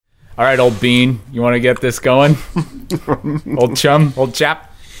All right, old bean, you want to get this going? Old chum, old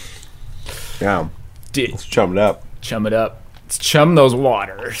chap. Yeah, let's chum it up. Chum it up. Let's chum those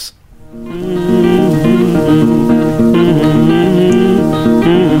waters.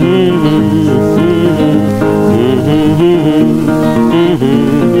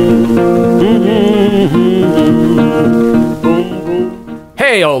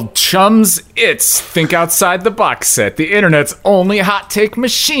 Hey, old chums, it's Think Outside the Box Set, the internet's only hot take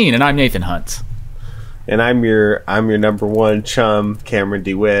machine, and I'm Nathan Hunt. And I'm your number one chum, Cameron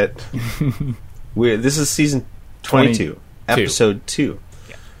DeWitt. This is season 22, episode 2.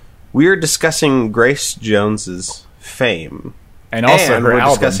 Yeah. We are discussing Grace Jones's Fame. And also her we're album.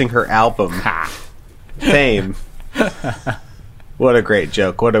 Discussing her album, Fame. What a great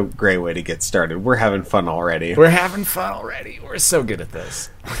joke. What a great way to get started. We're having fun already. We're so good at this.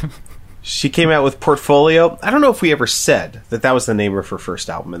 She came out with Portfolio. I don't know if we ever said that was the name of her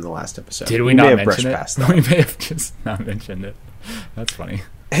first album in the last episode. Did we not mention it? We may have just not mentioned it. That's funny.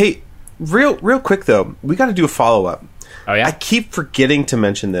 Hey, real quick though, we got to do a follow-up. Oh yeah? I keep forgetting to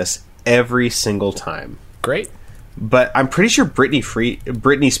mention this every single time. Great. But I'm pretty sure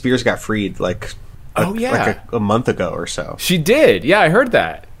Britney Spears got freed like a month ago or so. She did. Yeah, I heard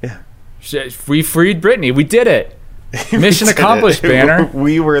that. Yeah. We freed Britney. We did it. Mission accomplished, Banner.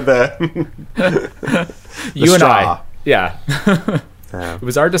 We were the you and straw. I. Yeah. It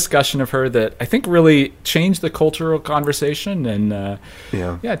was our discussion of her that I think really changed the cultural conversation and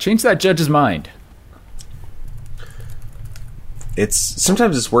changed that judge's mind.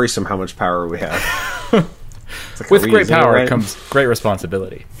 Sometimes it's worrisome how much power we have. Like, with great power comes great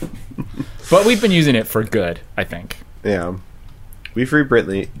responsibility. But we've been using it for good, I think. Yeah. We free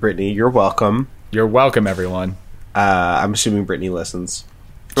Britney. You're welcome. You're welcome, everyone. I'm assuming Britney listens.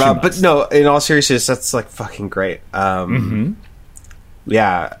 But no, in all seriousness, that's like fucking great. Yeah.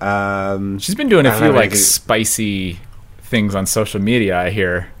 She's been doing a few spicy things on social media, I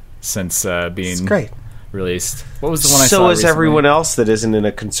hear, since being great. Released. What was the one I saw So is recently? everyone else that isn't in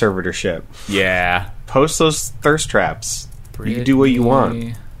a conservatorship. Yeah. Post those thirst traps. You can do what you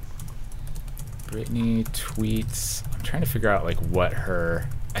want. Britney tweets. I'm trying to figure out what her.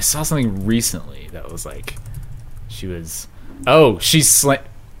 I saw something recently that was she's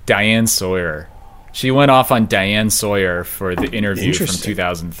Diane Sawyer. She went off on Diane Sawyer for the interview from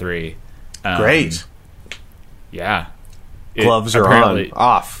 2003. Great. Yeah. Gloves are on.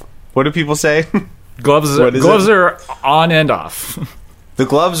 Off. What do people say? Gloves are on and off. The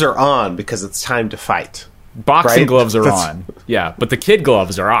gloves are on because it's time to fight. Boxing gloves are on. Yeah, but the kid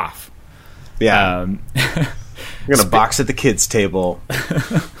gloves are off. Yeah. We're going to box at the kids' table.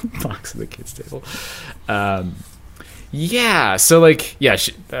 Box at the kids' table. Yeah, so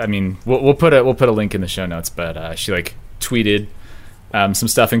we'll put a link in the show notes, but she tweeted some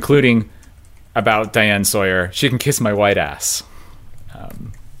stuff including about Diane Sawyer. She can kiss my white ass.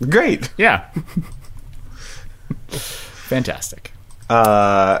 Great. Yeah. Fantastic.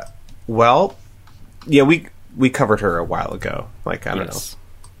 Well, yeah, we covered her a while ago. I don't know.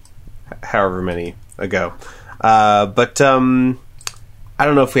 However many ago. But I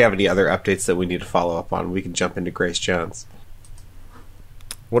don't know if we have any other updates that we need to follow up on. We can jump into Grace Jones.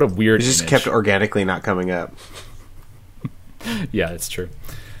 What a weird It just kept organically not coming up. Yeah, it's true.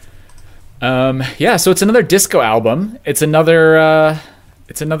 So it's another disco album. It's another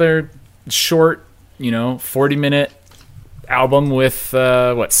short, 40-minute album with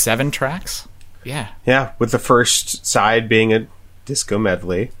 7 tracks? Yeah. Yeah, with the first side being a disco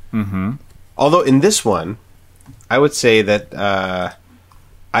medley. Mm-hmm. Although in this one, I would say that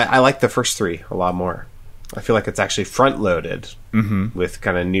I like the first 3 a lot more. I feel like it's actually front-loaded with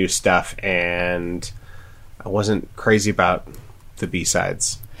kind of new stuff, and I wasn't crazy about the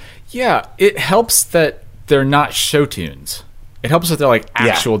B-sides. Yeah, it helps that they're not show tunes. It helps that they're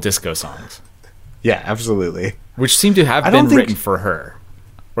actual disco songs. Yeah, absolutely. Which seem to have been written for her.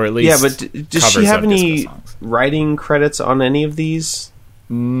 Or at least but does she have any writing credits on any of these?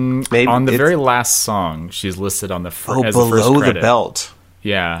 Maybe on the very last song, she's listed on the as below the first credit. The belt.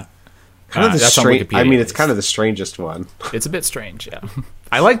 Yeah. Kind of the strange. I mean, it's kind of the strangest one. It's a bit strange, yeah.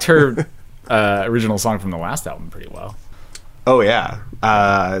 I liked her original song from the last album pretty well. Oh yeah.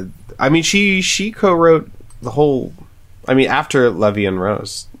 I mean, she co-wrote the whole. I mean, after La Vie en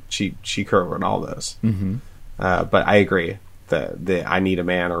Rose, she co-wrote all those. Mm-hmm. But I agree. The I Need a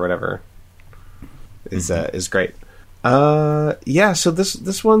Man or whatever is great. So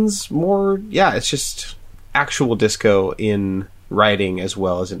this one's more. Yeah, it's just actual disco in writing as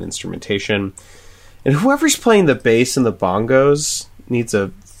well as in instrumentation. And whoever's playing the bass and the bongos needs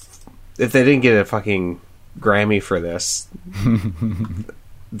if they didn't get a fucking Grammy for this,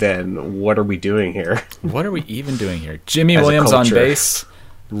 then what are we doing here? What are we even doing here? Jimmy As a Williams on culture. bass,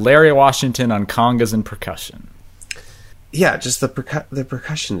 Larry Washington on congas and percussion. Yeah, just the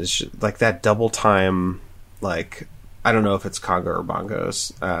percussion is just, like that double time, like I don't know if it's conga or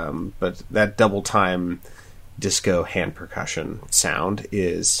bongos, but that double time disco hand percussion sound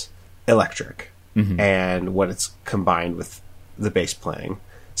is electric. And when it's combined with the bass playing,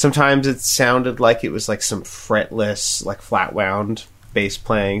 sometimes it sounded like it was like some fretless, like flat wound bass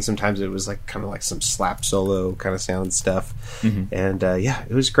playing. Sometimes it was like kind of like some slap solo kind of sound stuff. And yeah,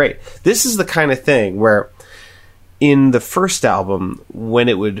 it was great. This is the kind of thing where in the first album, when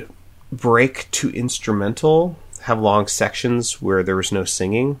it would break to instrumental, have long sections where there was no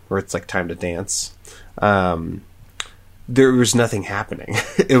singing, where it's like time to dance, there was nothing happening.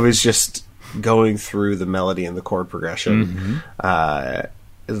 It was just going through the melody and the chord progression,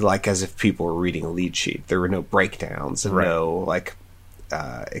 like as if people were reading a lead sheet. There were no breakdowns and no like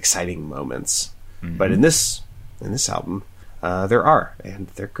exciting moments. But in this album, there are, and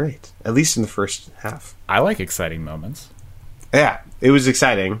they're great. At least in the first half. I like exciting moments. Yeah, it was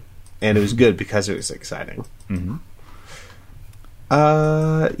exciting, and it was good because it was exciting.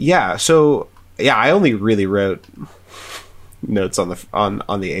 Yeah. So yeah, I only really wrote notes on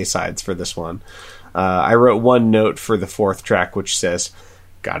the A sides for this one. I wrote one note for the fourth track, which says,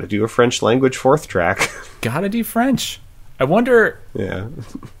 "Got to do a French language fourth track." Gotta do French. I wonder. Yeah.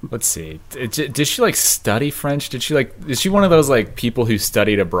 Let's see. Did she like study French? Is she one of those like people who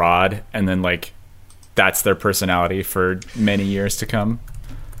studied abroad and then like that's their personality for many years to come?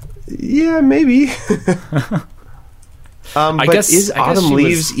 Yeah, maybe. But guess- is I guess Autumn she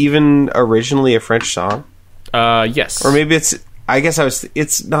Leaves even originally a French song? Yes. Or maybe it's... I guess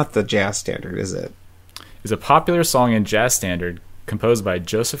it's not the jazz standard, is it? Is a popular song in jazz standard composed by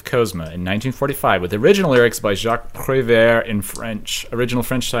Joseph Cosma in 1945 with original lyrics by Jacques Prévert in French. Original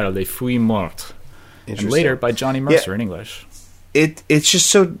French title, Les Feuilles Mortes. And later by Johnny Mercer in English. It's just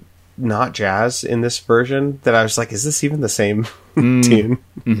so not jazz in this version that I was like, is this even the same tune?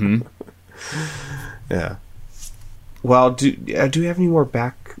 Yeah. Well, do we have any more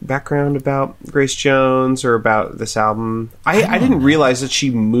background about Grace Jones or about this album? I didn't realize that she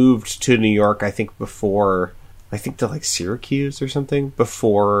moved to New York, I think to like Syracuse or something,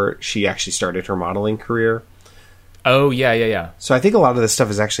 before she actually started her modeling career. Oh, yeah. So I think a lot of this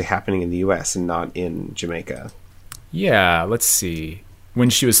stuff is actually happening in the U.S. and not in Jamaica. Yeah, let's see. When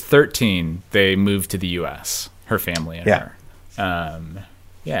she was 13, they moved to the U.S., her family and her.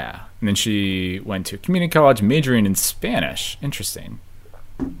 Yeah. And then she went to community college majoring in Spanish. Interesting.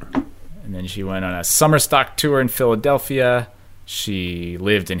 And then she went on a summer stock tour in Philadelphia. She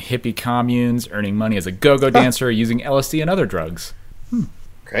lived in hippie communes, earning money as a go-go dancer using LSD and other drugs.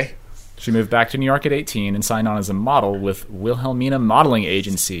 Okay. She moved back to New York at 18 and signed on as a model with Wilhelmina Modeling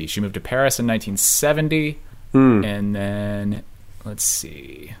Agency. She moved to Paris in 1970. And then, let's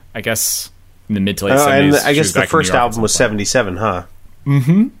see, I guess in the mid to late 70s. And I she guess was the back in New first York at album some was point. 77, huh?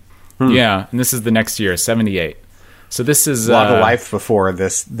 Yeah, and this is the next year, 78. So this is Log of Life before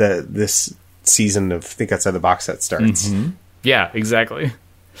this season of Think Outside the Box Set starts. Yeah, exactly.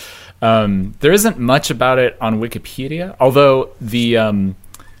 There isn't much about it on Wikipedia, although the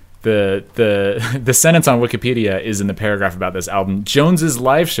sentence on Wikipedia is in the paragraph about this album. Jones's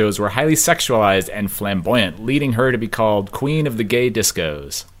live shows were highly sexualized and flamboyant, leading her to be called Queen of the Gay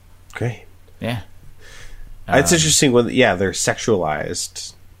Discos. Great. Yeah. It's interesting when, they're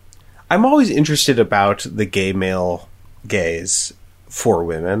sexualized. I'm always interested about the gay male gaze for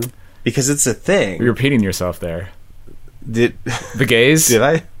women because it's a thing. You're repeating yourself there. Did The gays? did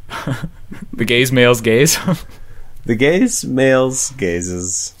I? The gays, males, gays? The gays, males,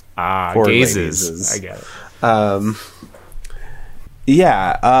 gazes. For gazes. ladies. I get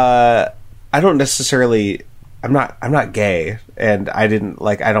it. I don't necessarily. I'm not gay, and I didn't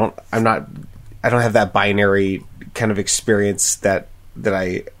like. I don't have that binary kind of experience that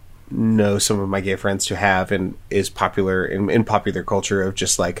I know some of my gay friends to have, and is popular in popular culture of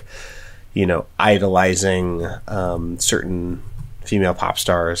just like, idolizing certain female pop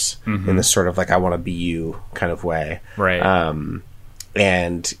stars in this sort of like I want to be you kind of way, Right.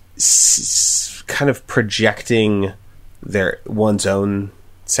 And kind of projecting one's own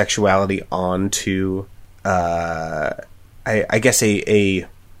sexuality onto I guess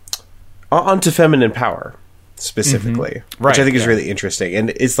onto feminine power specifically, Right, which I think is yeah. really interesting.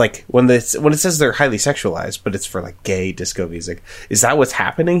 And it's like when it says they're highly sexualized, but it's for like gay disco music. Is that what's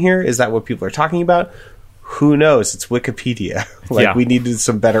happening here? Is that what people are talking about? Who knows? It's Wikipedia. Yeah. We needed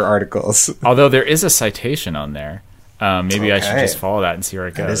some better articles. Although there is a citation on there. Maybe I should Okay. just follow that and see where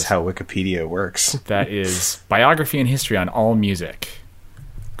it goes. That is how Wikipedia works. That is biography and history on all music.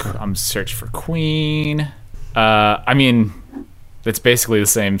 I'm searching for Queen. I mean, it's basically the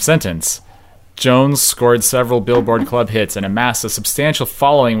same sentence. Jones scored several Billboard Club hits and amassed a substantial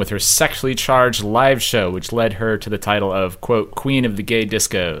following with her sexually charged live show, which led her to the title of, quote, Queen of the Gay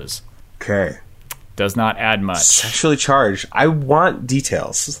Discos. Okay. Does not add much. Sexually charged. I want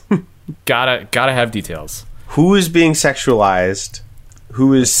details. Gotta have details. Who is being sexualized?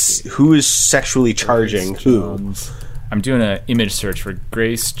 Who is sexually charging who? I'm doing an image search for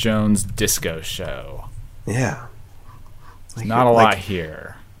Grace Jones Disco Show. Yeah. Not a lot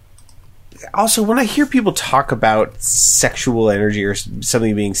here. Also, when I hear people talk about sexual energy or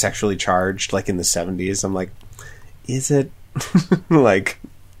something being sexually charged, like in the 70s, I'm like, is it? Like,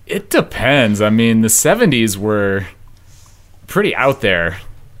 it depends. I mean, the 70s were pretty out there.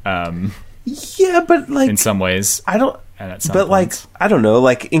 Yeah, but like in some ways, I don't. And at some but points. like, I don't know.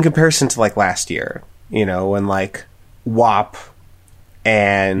 Like in comparison to like last year, you know, when like WAP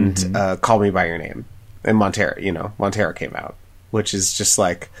and Call Me by Your Name and Montero came out, which is just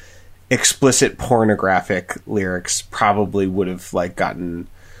like explicit pornographic lyrics. Probably would have like gotten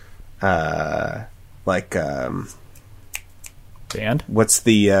banned. What's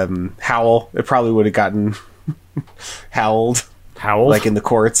the Howl? It probably would have gotten howled, like in the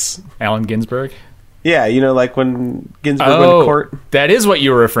courts. Allen Ginsberg. Yeah, you know, like when Ginsburg went to court. That is what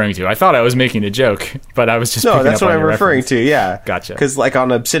you were referring to. I thought I was making a joke, but I was just no. That's what I'm referring to. Yeah, gotcha. Because like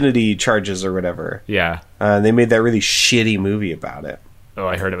on obscenity charges or whatever. Yeah, they made that really shitty movie about it. Oh,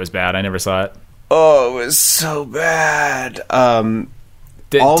 I heard it was bad. I never saw it. Oh, it was so bad.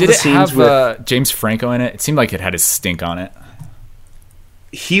 Did it have James Franco in it? It seemed like it had his stink on it.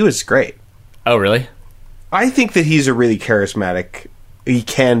 He was great. Oh, really? I think that he's a really charismatic. He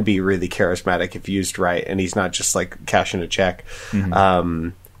can be really charismatic if used right, and he's not just like cashing a check.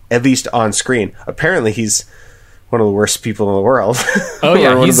 At least on screen. Apparently, he's one of the worst people in the world. Oh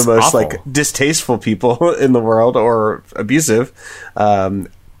yeah, or one of the most awful. like distasteful people in the world, or abusive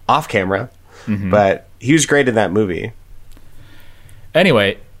off camera. But he was great in that movie.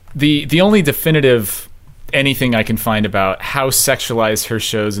 Anyway, the only definitive anything I can find about how sexualized her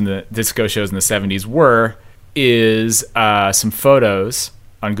shows in the disco shows in the 70s were is some photos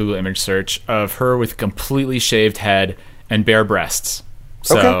on Google image search of her with completely shaved head and bare breasts.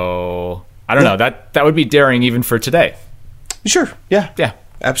 So okay. I don't know, that would be daring even for today. Sure. Yeah.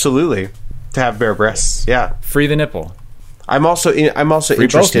 Absolutely. To have bare breasts. Yeah. Free the nipple. I'm also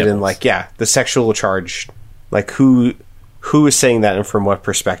interested in like the sexual charge, like who is saying that and from what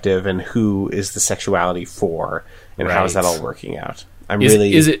perspective, and who is the sexuality for, and how is that all working out? What's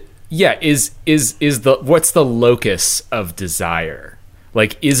the locus of desire?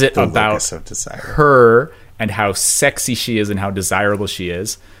 Like, is it about her and how sexy she is and how desirable she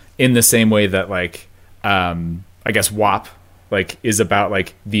is, in the same way that like I guess WAP like is about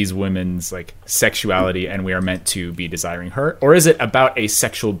like these women's like sexuality and we are meant to be desiring her? Or is it about a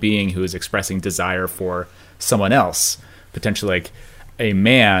sexual being who is expressing desire for someone else, potentially like a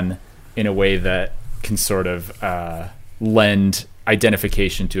man, in a way that can sort of lend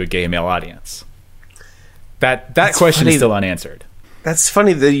identification to a gay male audience? That question is still unanswered. That's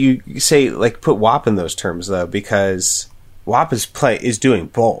funny that you say like put WAP in those terms though, because WAP is doing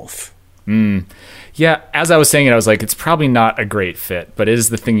both. Yeah, as I was saying it, I was like, it's probably not a great fit, but it is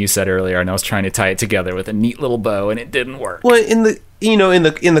the thing you said earlier, and I was trying to tie it together with a neat little bow, and it didn't work. Well, in the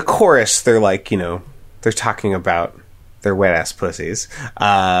chorus, they're like, they're talking about their wet ass pussies,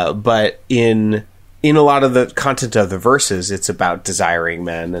 but in a lot of the content of the verses, it's about desiring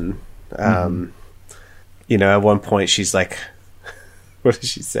men, and at one point she's like, what does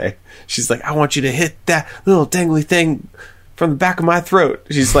she say? She's like, I want you to hit that little dangly thing from the back of my throat.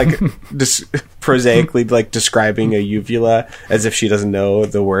 She's like prosaically like describing a uvula as if she doesn't know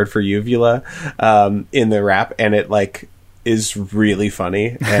the word for uvula in the rap, and it like is really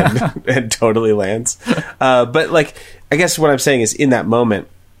funny and and totally lands. But like, I guess what I'm saying is, in that moment,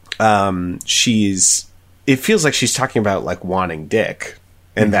 it feels like she's talking about like wanting dick,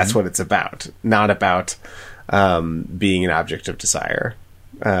 and that's what it's about, not about being an object of desire.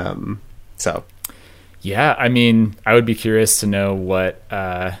 So yeah, I mean, I would be curious to know what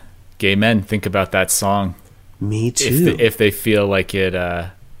gay men think about that song. Me too. If they feel like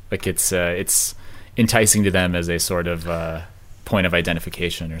it's enticing to them as a sort of point of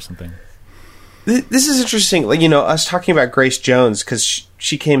identification or something. This is interesting. Like, us talking about Grace Jones, because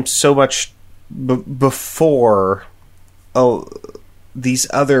she came so much before these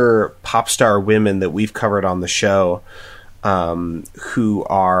other pop star women that we've covered on the show, who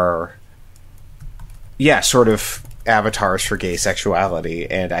are sort of avatars for gay sexuality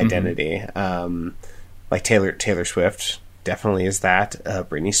and identity, like Taylor Swift, definitely is that.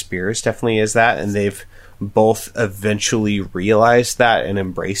 Britney Spears definitely is that, and they've both eventually realized that and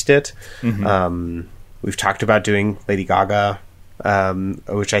embraced it. We've talked about doing Lady Gaga,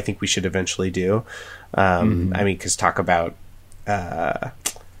 which I think we should eventually do. I mean, because talk about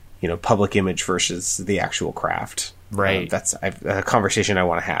public image versus the actual craft, right? That's a conversation I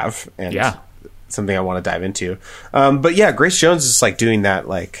want to have, and something I want to dive into. But yeah, Grace Jones is like doing that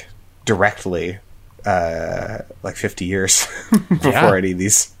like directly, like 50 years before any of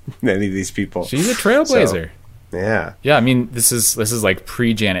these people. She's a trailblazer. So, yeah. I mean, this is like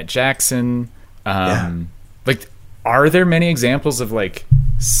pre Janet Jackson. Like, are there many examples of like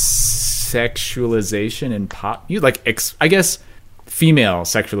sexualization in pop? I guess female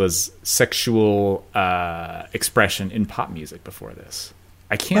sexual expression in pop music before this.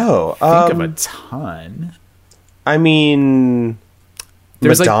 I can't think of a ton. I mean,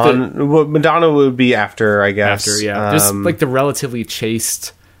 there's Madonna would be after, I guess. There's like the relatively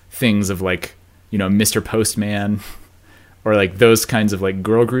chaste things of like, Mr. Postman, or like those kinds of like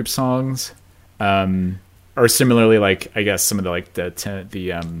girl group songs. Or similarly, like, I guess some of the like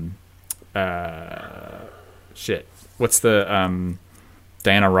what's the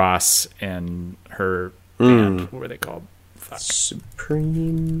Diana Ross and her band? What were they called?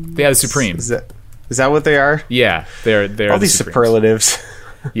 Supreme. Yeah, the Supreme. Is that what they are? Yeah, they're all these superlatives.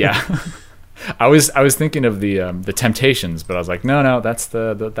 Yeah, I was thinking of the Temptations, but I was like, no, that's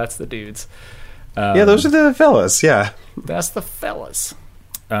the dudes. Yeah, those are the fellas. Yeah, that's the fellas.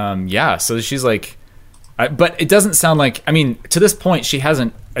 So she's like, but it doesn't sound like. I mean, to this point, she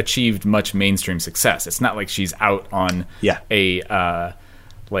hasn't achieved much mainstream success. It's not like she's out on a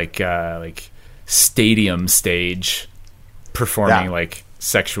like stadium stage performing like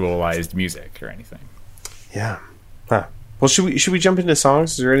sexualized music or anything. Yeah. Huh. Well, should we jump into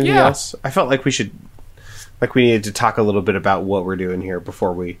songs? Is there anything else? I felt like we needed to talk a little bit about what we're doing here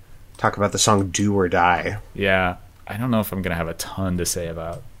before we talk about the song "Do or Die." Yeah. I don't know if I'm gonna have a ton to say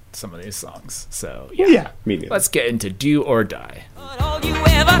about some of these songs. So me neither. Let's get into "Do or Die." But all you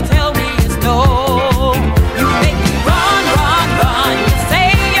ever tell me is no. You make me run, run, run. You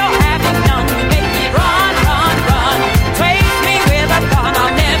say you're having none. You make me run, run, run. Trace me with a gun.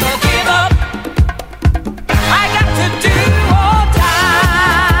 I'll never give up. I got to do or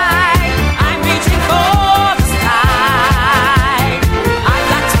die. I'm reaching for the sky. I've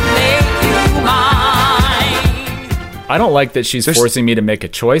got to make you mine. I don't like that she's forcing me to make a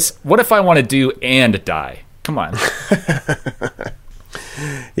choice. What if I want to do and die? Come on.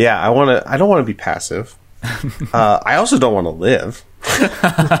 Yeah, I don't want to be passive. I also don't want to live.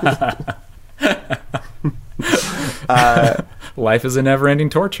 Life is a never-ending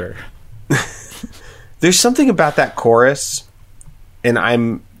torture. There's something about that chorus, and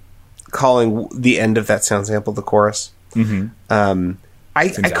I'm calling the end of that sound sample the chorus. I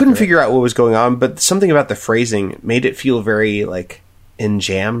couldn't figure out what was going on, but something about the phrasing made it feel very like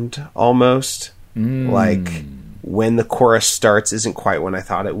enjammed almost. Like when the chorus starts isn't quite when I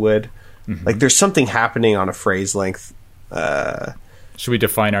thought it would. Like there's something happening on a phrase length. Should we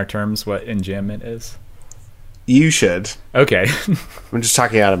define our terms, what enjambment is? You should. Okay. I'm just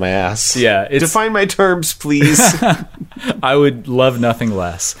talking out of my ass. Yeah. Define my terms, please. I would love nothing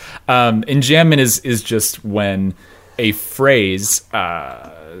less. Enjambment is just when a phrase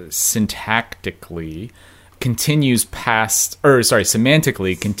semantically continues past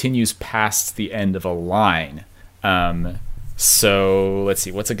the end of a line. So let's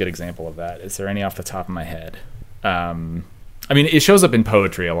see, what's a good example of that? Is there any off the top of my head? I mean, it shows up in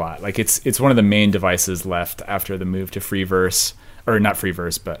poetry a lot. Like it's one of the main devices left after the move to free verse, or not free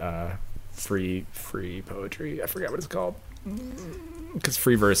verse, but free poetry. I forget what it's called. Because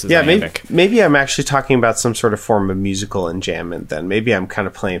free verse is iambic. Maybe I'm actually talking about some sort of form of musical enjambment then. Maybe I'm kind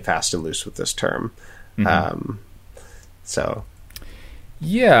of playing fast and loose with this term.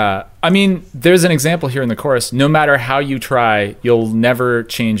 Yeah, I mean, there's an example here in the chorus. No matter how you try, you'll never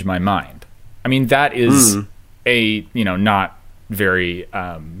change my mind. I mean, that is a not very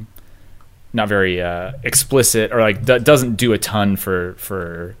explicit, or like that doesn't do a ton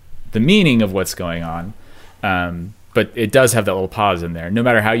for the meaning of what's going on. But it does have that little pause in there. No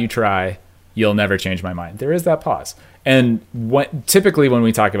matter how you try, you'll never change my mind. There is that pause. And typically when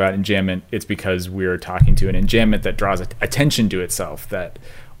we talk about enjambment, it's because we're talking to an enjambment that draws attention to itself, that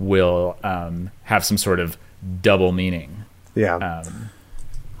will have some sort of double meaning. Yeah.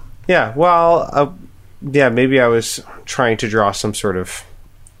 Well, maybe I was trying to draw some sort of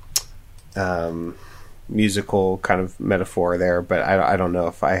musical kind of metaphor there, but I don't know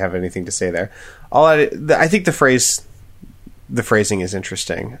if I have anything to say there. I think the phrasing is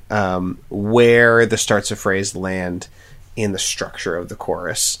interesting. Where the starts of phrase land in the structure of the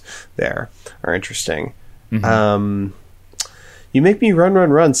chorus there are interesting. Mm-hmm. You make me run, run,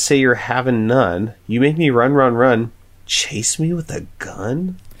 run, say you're having none. You make me run, run, run, chase me with a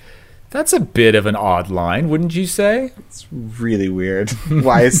gun. That's a bit of an odd line, wouldn't you say? It's really weird.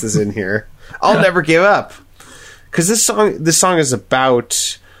 Why is this in here? I'll never give up. Because this song is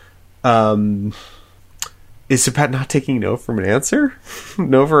about it's about not taking no from an answer.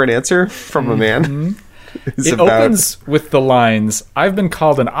 No for an answer from a man. Mm-hmm. It opens with the lines, I've been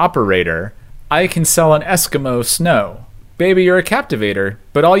called an operator. I can sell an Eskimo snow. Baby, you're a captivator,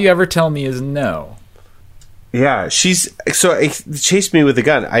 but all you ever tell me is no. Yeah, chase me with a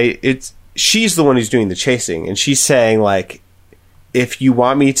gun. She's the one who's doing the chasing, and she's saying, like, if you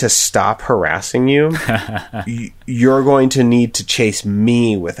want me to stop harassing you, you're going to need to chase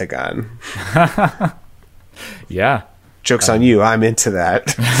me with a gun. Yeah. Joke's on you. I'm into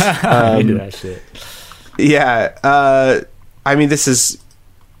that. I'm into that shit. Yeah. I mean, this is...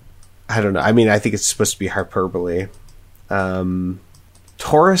 I don't know. I mean, I think it's supposed to be hyperbole.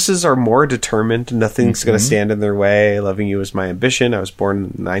 Tauruses are more determined. Nothing's going to stand in their way. Loving you is my ambition. I was born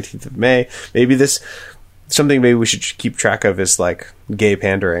on the 19th of May. Maybe we should keep track of is like gay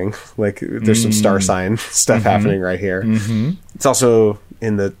pandering. Like there's some star sign stuff happening right here. Mm-hmm. It's also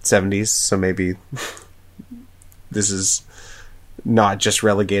in the 70s, so maybe this is not just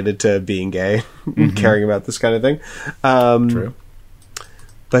relegated to being gay and caring about this kind of thing. True.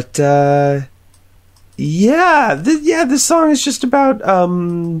 But this song is just about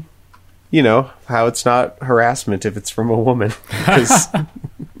how it's not harassment if it's from a woman.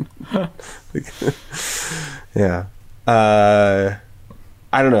 Yeah. I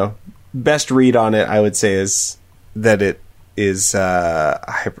don't know. Best read on it, I would say, is that it is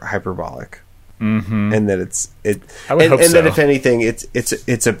hyperbolic, and that I would hope so. that if anything,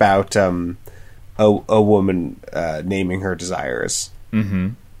 it's about a woman naming her desires.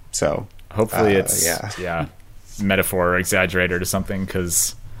 Mm-hmm. So hopefully it's metaphor or exaggerated or something,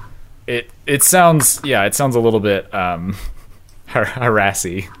 because it sounds a little bit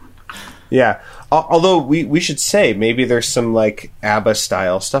harassy. Yeah. Although we should say maybe there's some like ABBA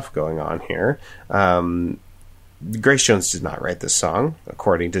style stuff going on here. Grace Jones did not write this song,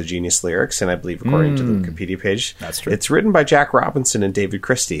 according to Genius Lyrics, and I believe according to the Wikipedia page. That's true. It's written by Jack Robinson and David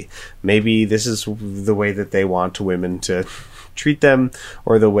Christie. Maybe this is the way that they want women to treat them,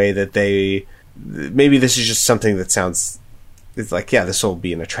 or the way that maybe this is just something that sounds... It's like, yeah, this will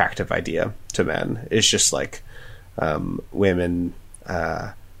be an attractive idea to men. It's just like women...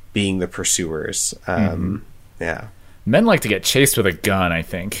 being the pursuers. Yeah. Men like to get chased with a gun, I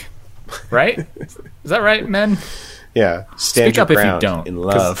think. Right? Is that right, men? Yeah. Stand Speak your up if you ground don't. in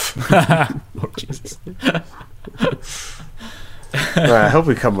love. Oh, Jesus. Well, I hope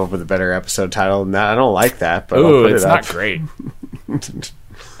we come up with a better episode title than that. I don't like that, but I'll Ooh, put it's it up. not great.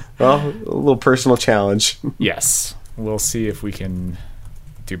 Well, a little personal challenge. Yes. We'll see if we can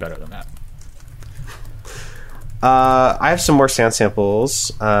do better than that. I have some more sound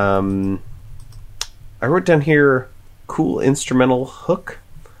samples. I wrote down here, cool instrumental hook.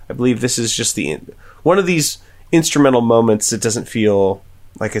 I believe this is just one of these instrumental moments that doesn't feel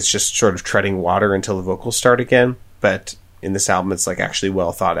like it's just sort of treading water until the vocals start again. But in this album, it's like actually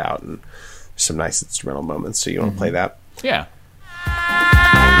well thought out, and some nice instrumental moments. So you want to play that? Yeah.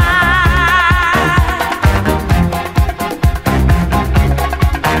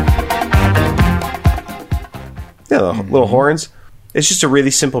 Yeah, the little horns. It's just a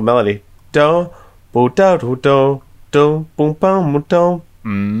really simple melody. Do, bo, da, do, do, do, boom, boom, do.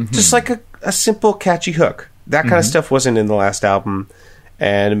 Just like a simple, catchy hook. That kind of stuff wasn't in the last album,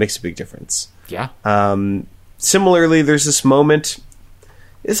 and it makes a big difference. Yeah. Similarly, there's this moment.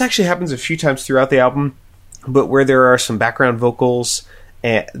 This actually happens a few times throughout the album, but where there are some background vocals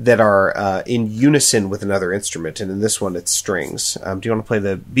that are in unison with another instrument, and in this one, it's strings. Do you want to play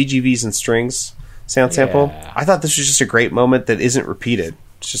the BGVs and strings sound sample? Yeah. I thought this was just a great moment that isn't repeated.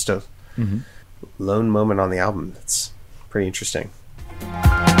 It's just a lone moment on the album. It's pretty interesting.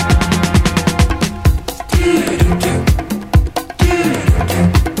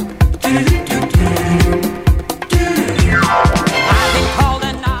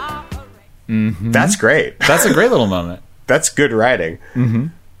 That's great. That's a great little moment. That's good writing.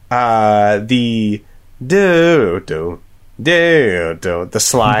 The the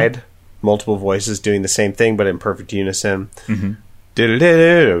slide, multiple voices doing the same thing but in perfect unison.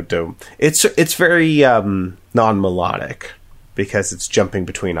 It's very non-melodic because it's jumping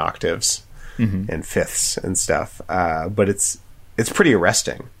between octaves and fifths and stuff. But it's pretty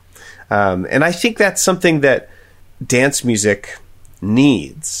arresting. And I think that's something that dance music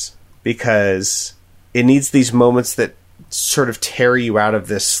needs, because it needs these moments that sort of tear you out of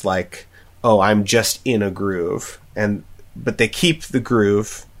this, like, oh, I'm just in a groove. But they keep the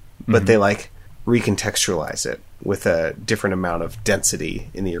groove, but they, like, recontextualize it with a different amount of density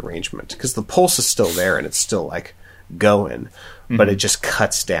in the arrangement. Because the pulse is still there and it's still, like, going, but it just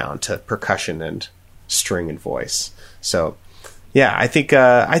cuts down to percussion and string and voice. So, yeah, I think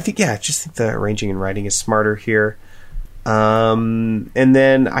I just think the arranging and writing is smarter here. And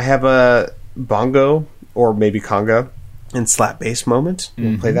then I have a bongo or maybe conga and slap bass moment.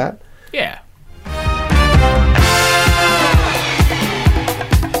 We'll play that. Yeah.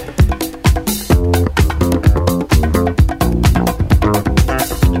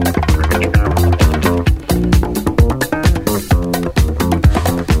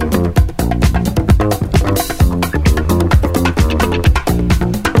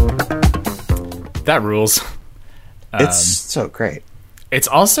 That rules. It's so great. It's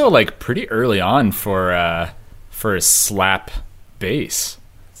also like pretty early on for a slap bass.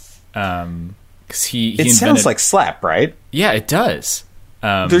 'Cause he It sounds like slap, right? Yeah, it does.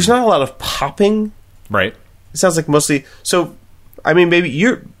 There's not a lot of popping. Right. It sounds like mostly. So, I mean, maybe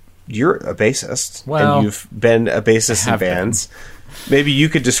you're a bassist, Well, and you've been a bassist in bands. Maybe you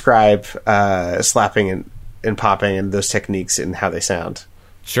could describe slapping and popping and those techniques and how they sound.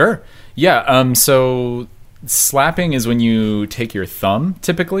 Sure. Yeah. So slapping is when you take your thumb,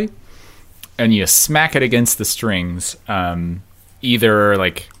 typically, and you smack it against the strings, either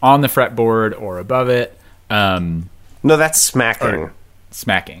like on the fretboard or above it. No, that's smacking.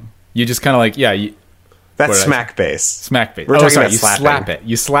 Smacking. You just kind of like, That's smack bass. Smack bass. We're talking about you slapping. slap it.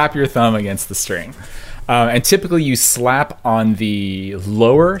 You slap your thumb against the string. And typically you slap on the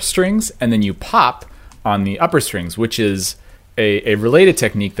lower strings and then you pop on the upper strings, which is a related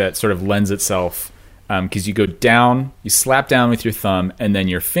technique that sort of lends itself because you go down, you slap down with your thumb, and then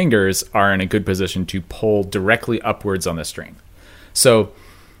your fingers are in a good position to pull directly upwards on the string. So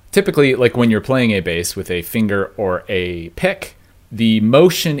typically, like when you're playing a bass with a finger or a pick, the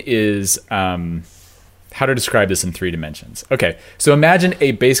motion is... how to describe this in 3 dimensions. Okay, so imagine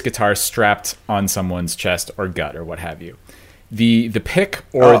a bass guitar strapped on someone's chest or gut or what have you. The pick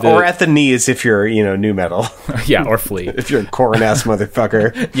or at the knees if you're, nu metal. Yeah, or Flea. If you're a corn ass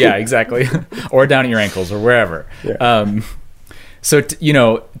motherfucker. Yeah, exactly. Or down at your ankles or wherever. Yeah. So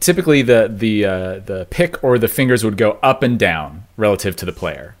typically the pick or the fingers would go up and down relative to the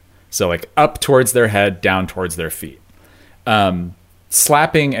player. So like up towards their head, down towards their feet.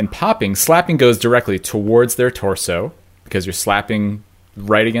 Slapping and popping. Slapping goes directly towards their torso because you're slapping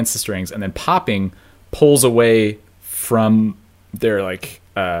right against the strings, and then popping pulls away from their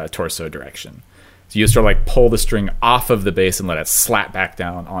torso direction. So you sort of like pull the string off of the bass and let it slap back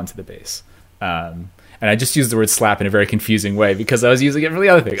down onto the bass. And I just used the word slap in a very confusing way because I was using it for the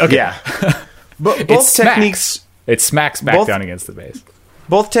other thing. Okay. Yeah. Both techniques... It smacks back down against the bass.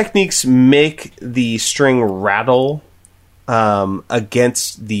 Both techniques make the string rattle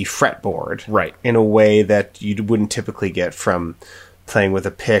against the fretboard, right, in a way that you wouldn't typically get from playing with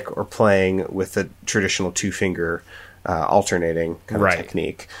a pick or playing with a traditional 2-finger alternating kind of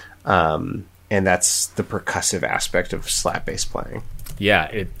technique. And that's the percussive aspect of slap bass playing. Yeah,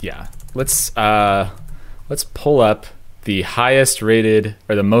 Let's pull up the highest rated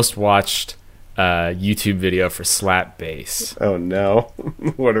or the most watched YouTube video for slap bass. Oh no.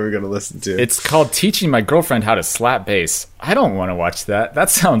 What are we going to listen to? It's called Teaching My Girlfriend How to Slap Bass. I don't want to watch that. That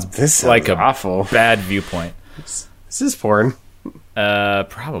sounds like a awful bad viewpoint. This is porn.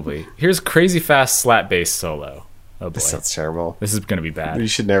 Probably. Here's Crazy Fast Slap Bass Solo. Oh boy. This sounds terrible. This is going to be bad. You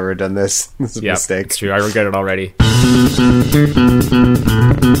should never have done this. This is a mistake. It's true. I regret it already.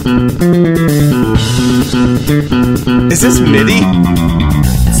 Is this MIDI?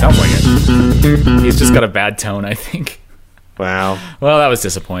 Sounds like it. He's just got a bad tone, I think. Wow. Well, that was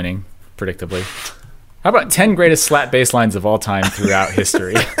disappointing, predictably. How about 10 greatest slap bass lines of all time throughout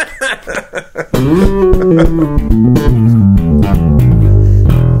history?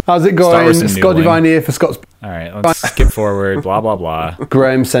 How's it going? Scott Divine here for Scott's... All right, let's skip forward, blah, blah, blah.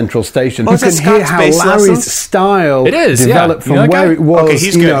 Graham Central Station. Oh, you can hear how Larry's style developed from where it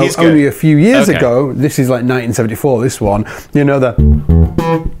was only a few years ago. This is like 1974, this one.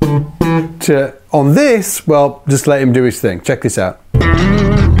 On this, well, just let him do his thing. Check this out.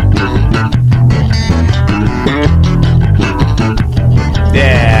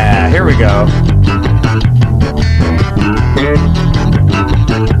 Yeah, here we go.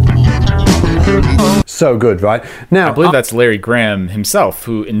 So good, right? Now, I believe that's Larry Graham himself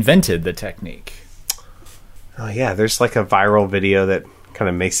who invented the technique. Oh yeah, there's like a viral video that kind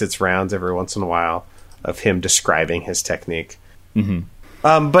of makes its rounds every once in a while of him describing his technique. Mm-hmm.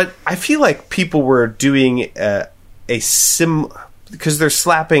 But I feel like people were doing a because they're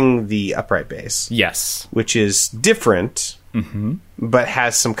slapping the upright bass. Yes. Which is different, but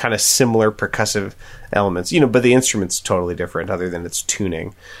has some kind of similar percussive elements. But the instrument's totally different other than its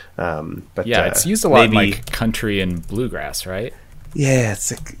tuning. But it's used a lot in like country and bluegrass, right? Yeah,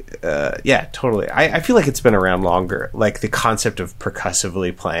 it's like, totally. I feel like it's been around longer. Like the concept of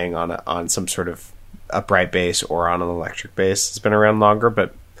percussively playing on some sort of upright bass or on an electric bass has been around longer,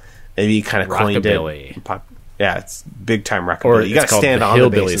 but maybe you kind of coined it. Yeah, it's big time rockabilly. Or you got to stand on the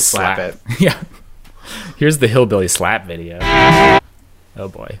bass and slap it. Yeah. Here's the hillbilly slap video. Oh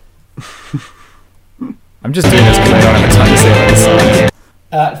boy. I'm just doing this because I don't have a ton to say about this song.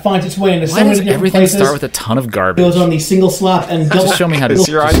 Finds its way into so many different everything places. Start with a ton of garbage? Goes on the single slap and double. Just show me how to.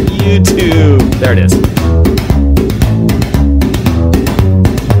 You're on YouTube. There it is.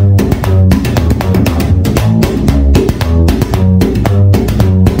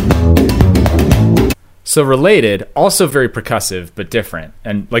 So related, also very percussive, but different,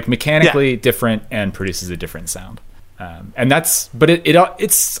 and like mechanically different, and produces a different sound. And that's, but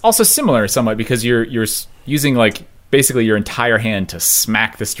it's also similar somewhat because you're using like basically your entire hand to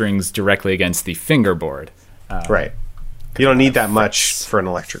smack the strings directly against the fingerboard. Right. You don't need that much for an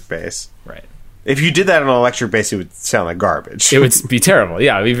electric bass. Right. If you did that on an electric bass, it would sound like garbage. It would be terrible.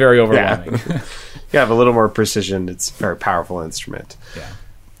 Yeah, it'd be very overwhelming. You have a little more precision. It's a very powerful instrument. Yeah.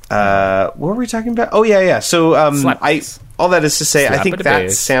 What were we talking about? Oh, yeah. So, all that is to say, I think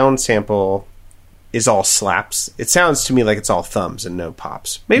that sound sample is all slaps. It sounds to me like it's all thumbs and no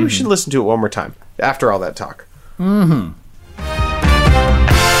pops. Maybe we should listen to it one more time after all that talk. Mm-hmm.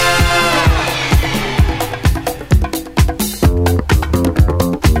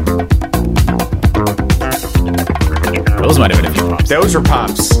 Those might have been a few pops. Those were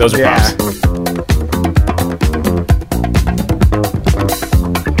pops. Those were pops.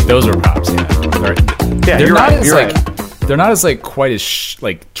 Those are pops, yeah. You're right. They're not as like quite as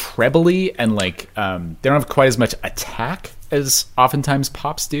like trebly and like they don't have quite as much attack as oftentimes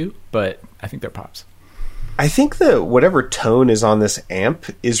pops do, but I think they're pops. I think that whatever tone is on this amp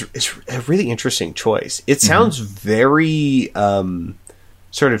is a really interesting choice. It sounds very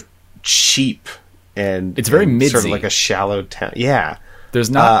sort of cheap and it's very midzy, sort of like a shallow tone. Yeah. There's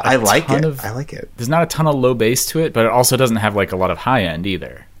not. I like it. There's not a ton of low bass to it, but it also doesn't have like a lot of high end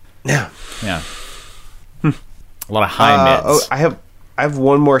either. Yeah. A lot of high mids. I have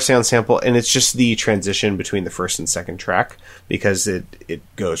one more sound sample, and it's just the transition between the first and second track because it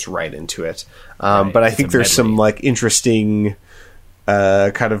goes right into it. But I think there's some like interesting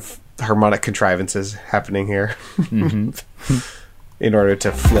kind of harmonic contrivances happening here in order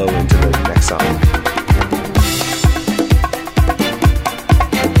to flow into the next song.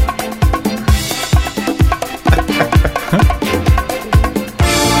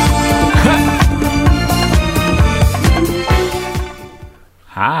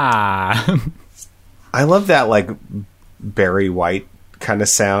 I love that like Barry White kind of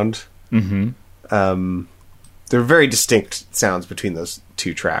sound. Mm-hmm. They're very distinct sounds between those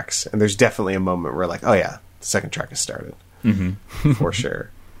two tracks, and there's definitely a moment where like, oh yeah, the second track has started for sure.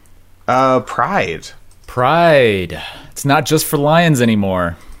 Pride. It's not just for lions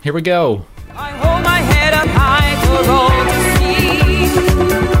anymore. Here we go. I hold my head up high for all to see.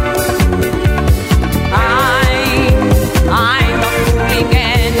 I'm not fooling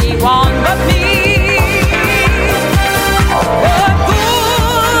anyone but me. What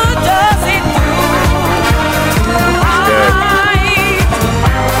good does it do to hide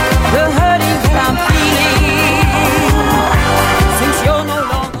the hurting that I'm feeling since you're no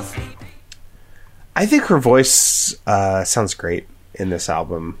longer sleeping? I think her voice sounds great in this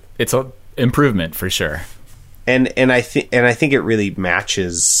album. It's an improvement for sure, and I think it really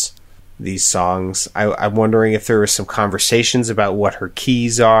matches these songs. I'm wondering if there was some conversations about what her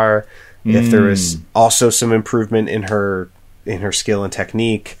keys are, if there was also some improvement in her skill and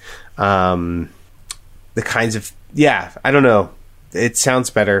technique. The kinds of I don't know. It sounds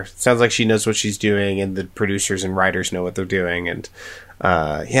better. It sounds like she knows what she's doing, and the producers and writers know what they're doing, and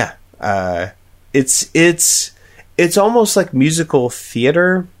it's almost like musical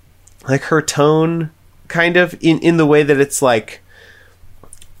theater, like her tone, kind of in the way that it's like.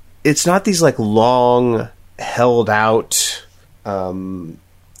 It's not these like long held out.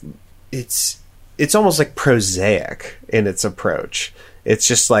 It's almost like prosaic in its approach. It's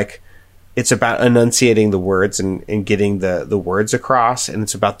just like it's about enunciating the words and getting the words across, and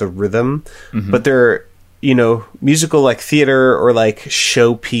it's about the rhythm. Mm-hmm. But they're musical like theater or like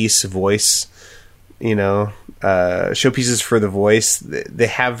showpiece voice. Showpieces for the voice. They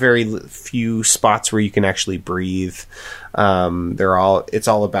have very few spots where you can actually breathe. It's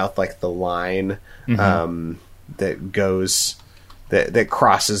all about like the line. Mm-hmm. goes that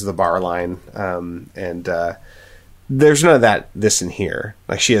crosses the bar line, and there's none of this in here.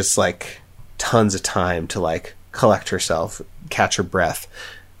 Like, she has like tons of time to like collect herself, catch her breath,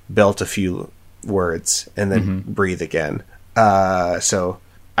 belt a few words, and then breathe again. So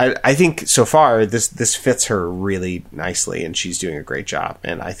I think so far this fits her really nicely, and she's doing a great job.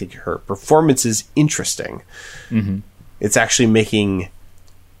 And I think her performance is interesting. It's actually making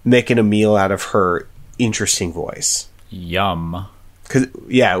a meal out of her interesting voice. Yum.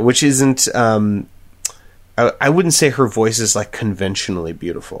 Which isn't. I wouldn't say her voice is like conventionally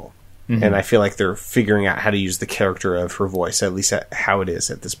beautiful, and I feel like they're figuring out how to use the character of her voice, at least how it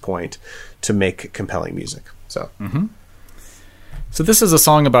is at this point, to make compelling music. So. So this is a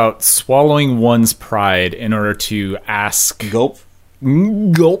song about swallowing one's pride in order to gulp,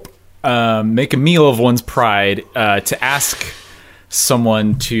 make a meal of one's pride, to ask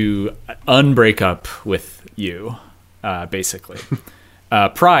someone to unbreak up with you, basically.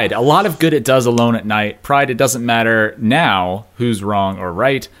 Pride, a lot of good it does alone at night. Pride, it doesn't matter now who's wrong or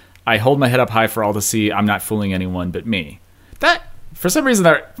right. I hold my head up high for all to see. I'm not fooling anyone but me. That, for some reason,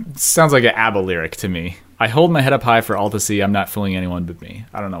 that sounds like an ABBA lyric to me. I hold my head up high for all to see. I'm not fooling anyone but me.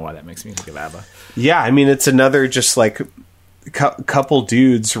 I don't know why that makes me think of ABBA. Yeah, I mean, it's another just like couple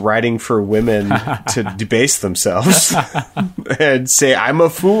dudes writing for women to debase themselves and say, I'm a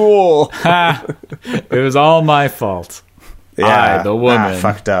fool. It was all my fault. Yeah, the woman.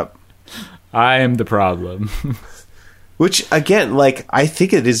 Fucked up. I am the problem. Which, again, like, I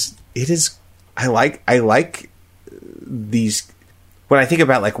think it is, I like these, when I think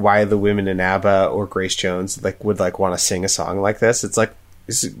about like why the women in ABBA or Grace Jones like would like want to sing a song like this, it's like,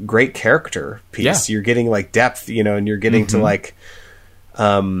 it's a great character piece. Yeah. You're getting like depth, and you're getting to like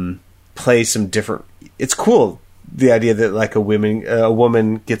play some different. It's cool, the idea that like a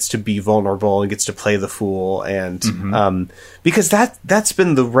woman gets to be vulnerable and gets to play the fool, and because that's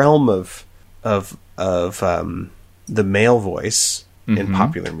been the realm of the male voice in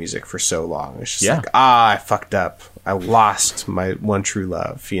popular music for so long. It's just like, I fucked up. I lost my one true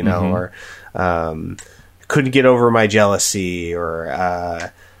love, or couldn't get over my jealousy, or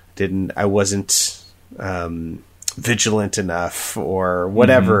I wasn't vigilant enough, or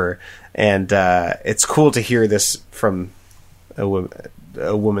whatever. And it's cool to hear this from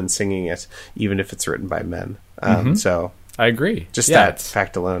a woman singing it, even if it's written by men. So I agree. Just that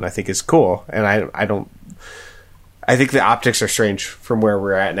fact alone, I think, is cool. And I think the optics are strange from where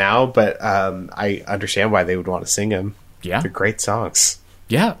we're at now, but I understand why they would want to sing them. Yeah, they're great songs.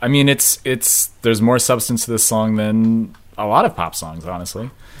 Yeah, I mean, it's there's more substance to this song than a lot of pop songs,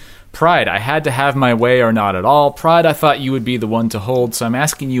 honestly. Pride, I had to have my way or not at all. Pride, I thought you would be the one to hold, so I'm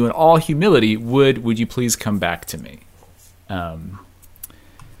asking you in all humility, would you please come back to me?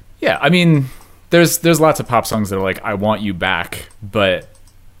 Yeah, I mean, there's lots of pop songs that are like, I want you back, but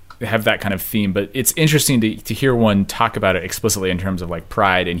they have that kind of theme. But it's interesting to hear one talk about it explicitly in terms of like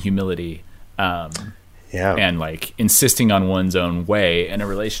pride and humility. And like insisting on one's own way in a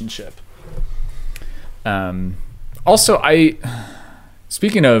relationship. Also,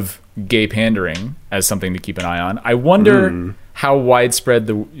 speaking of gay pandering as something to keep an eye on, I wonder how widespread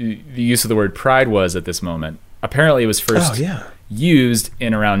the use of the word pride was at this moment. Apparently, it was first used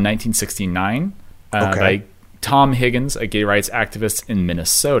in around 1969 by Tom Higgins, a gay rights activist in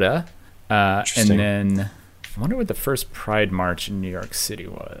Minnesota. And then I wonder what the first Pride March in New York City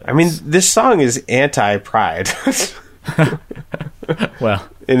was. I mean, this song is anti-pride. Well,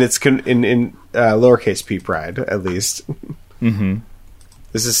 and it's in lowercase p pride, at least.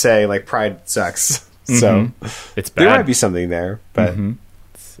 This is saying like pride sucks. So it's bad. There might be something there, but let's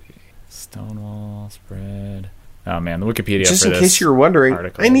see. Stonewall spread. Oh man, the Wikipedia. Just for in this case you were wondering,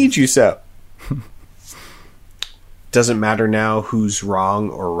 article. I need you so. Doesn't matter now who's wrong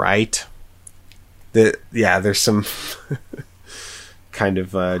or right. There's some kind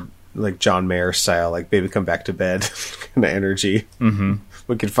of like John Mayer style, like "Baby, come back to bed" kind of energy.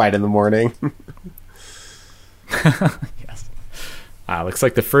 We could fight in the morning. Yes. Looks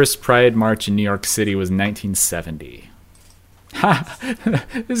like the first Pride March in New York City was 1970.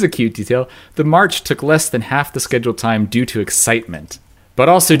 This is a cute detail. The march took less than half the scheduled time due to excitement, but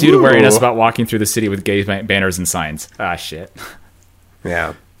also due to wariness about walking through the city with gay banners and signs. Shit.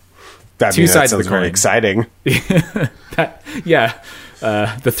 Yeah. Two sides of the coin. Very exciting. The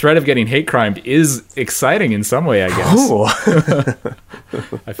threat of getting hate crimed is exciting in some way, I guess. Cool.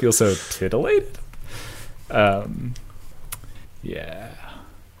 I feel so titillated. Yeah.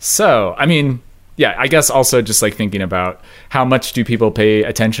 So, I mean, I guess also just like thinking about how much do people pay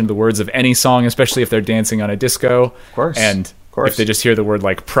attention to the words of any song, especially if they're dancing on a disco. Of course. And if they just hear the word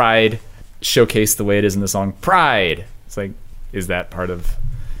like pride, showcased the way it is in the song Pride. It's like, is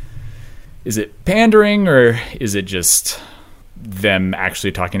it pandering, or is it just them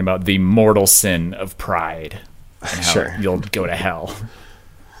actually talking about the mortal sin of pride and how sure. you'll go to hell?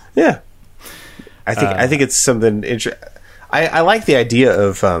 Yeah. I think it's something I like the idea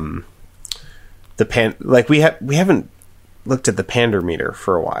of like we haven't looked at the pander meter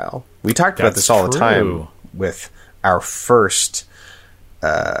for a while. We talked about this all the time with our first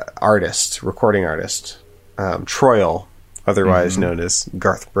recording artist, Troil, otherwise known as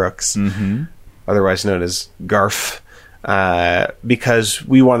Garth Brooks, otherwise known as Garf, because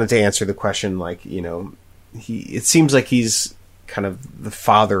we wanted to answer the question, like, you know, it seems like he's kind of the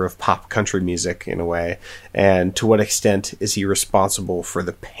father of pop country music in a way, and to what extent is he responsible for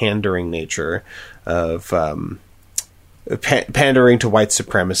the pandering nature of pandering to white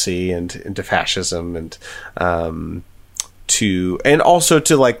supremacy and to fascism, and also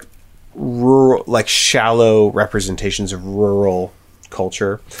to like rural, like shallow representations of rural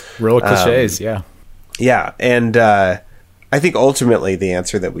culture, rural cliches. Yeah. And I think ultimately the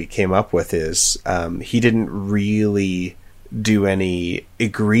answer that we came up with is he didn't really do any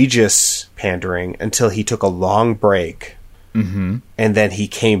egregious pandering until he took a long break. And then he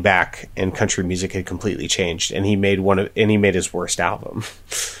came back and country music had completely changed, and he made his worst album.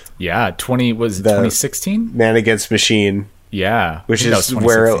 Yeah. 2016? Man Against Machine. Yeah. Which is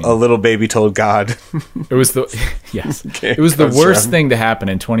where a little baby told God. It was the worst thing to happen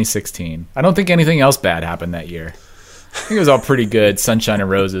in 2016. I don't think anything else bad happened that year. I think it was all pretty good. Sunshine and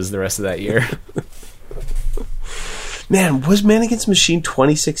Roses the rest of that year. Man, was Man Against Machine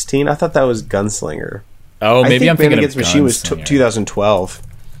 2016? I thought that was Gunslinger. Oh, maybe I'm thinking Man Against Machine was 2012.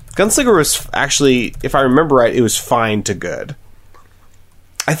 Gunslinger was actually, if I remember right, it was fine to good.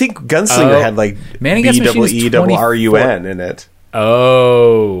 I think Gunslinger had like BEERUN in it.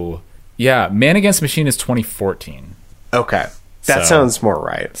 Oh, yeah. Man Against Machine is 2014. Okay, that sounds more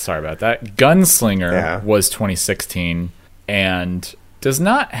right. Sorry about that. Gunslinger was 2016 and does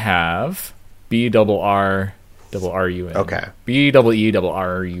not have BEERUN. Okay,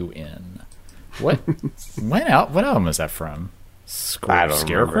 BEERUN. What album is that from?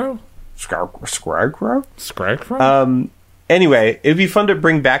 Scarecrow? Scarecrow? Anyway, it'd be fun to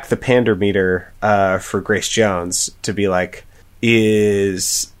bring back the pander meter for Grace Jones to be like,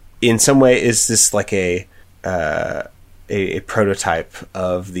 is this like a prototype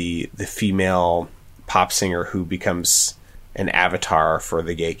of the female pop singer who becomes an avatar for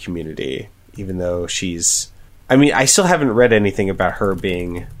the gay community, even though I still haven't read anything about her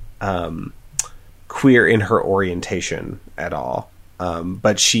being queer in her orientation at all.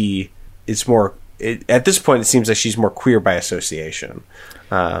 But she is more, at this point, it seems like she's more queer by association,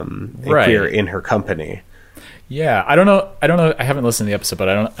 and queer in her company. Yeah, I don't know. I haven't listened to the episode, but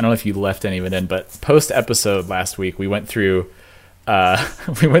I don't know if you left any of it in. But post episode last week, we went through the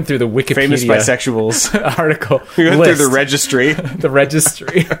Wikipedia famous bisexuals article. We went through the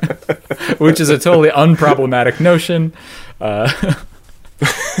registry, which is a totally unproblematic notion.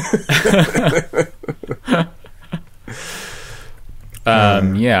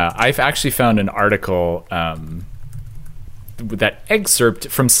 I've actually found an article that excerpt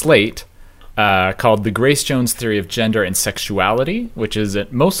from Slate called "The Grace Jones Theory of Gender and Sexuality," which is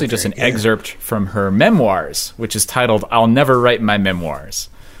mostly just an excerpt from her memoirs, which is titled "I'll Never Write My Memoirs,"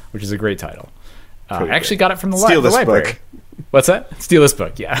 which is a great title. I actually got it from the library. Book. What's that? Steal this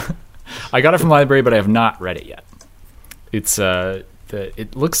book. Yeah, I got it from the library, but I have not read it yet. It's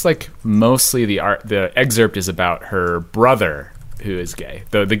it looks like mostly the excerpt is about her brother, who is gay,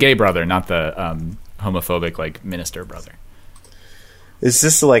 the gay brother, not the homophobic like minister brother. Is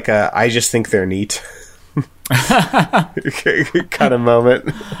this like I just think they're neat kind of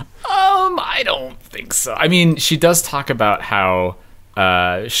moment? I don't think so. I mean, she does talk about how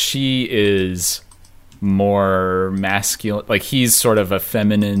she is more masculine, like he's sort of a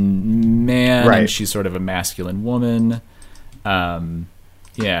feminine man, right, and she's sort of a masculine woman. I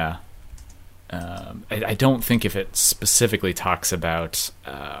don't think if it specifically talks about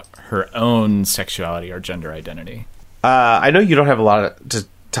her own sexuality or gender identity. I know you don't have a lot to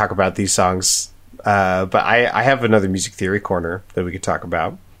talk about these songs, but I have another music theory corner that we could talk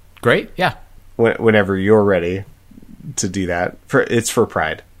about. Great, yeah. Whenever you're ready to do that. It's for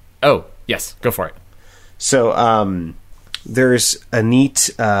Pride. Oh, yes, go for it. So there's a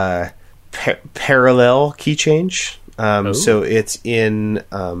neat parallel key change. So it's in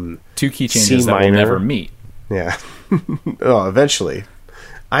two key changes that will never meet. Yeah. Oh, eventually.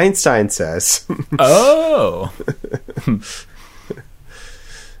 Einstein says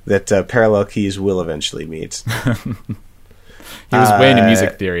that parallel keys will eventually meet. He was way into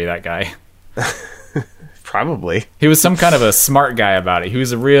music theory, that guy. Probably. He was some kind of a smart guy about it. He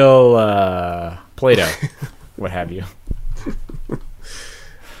was a real Plato, what have you.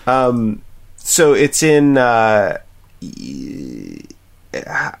 So it's in I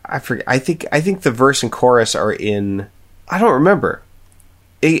forget. I think the verse and chorus are in, I don't remember.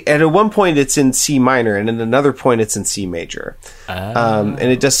 At one point it's in C minor, and at another point it's in C major. And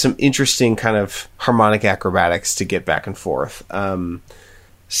it does some interesting kind of harmonic acrobatics to get back and forth.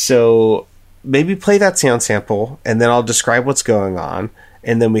 So maybe play that sound sample, and then I'll describe what's going on,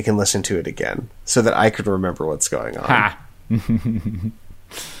 and then we can listen to it again so that I could remember what's going on. Ha!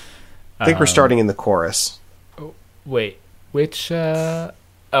 I think we're starting in the chorus. Wait, which... here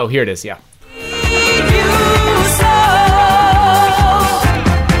it is, yeah.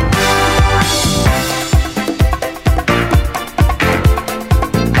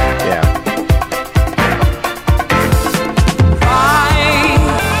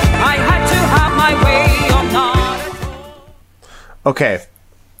 Okay,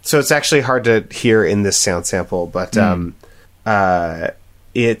 so it's actually hard to hear in this sound sample, but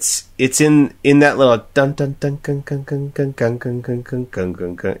it's in that little dun dun dun dun dun dun dun dun dun dun dun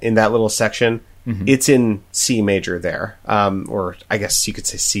dun dun in that little section. Mm-hmm. It's in C major there, or I guess you could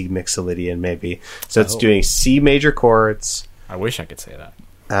say C mixolydian maybe. So it's doing C major chords. I wish I could say that.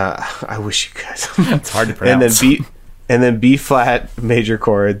 I wish you could. It's hard to pronounce. And then B flat major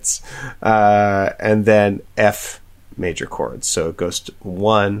chords, and then F major chords. So it goes to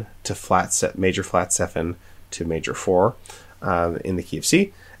 1 to major flat 7 to major 4 in the key of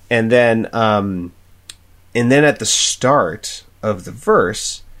C, and then at the start of the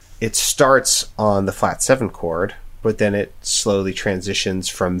verse, it starts on the flat 7 chord, but then it slowly transitions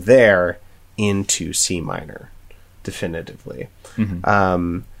from there into C minor, definitively.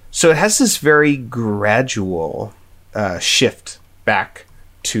 Mm-hmm. So it has this very gradual shift back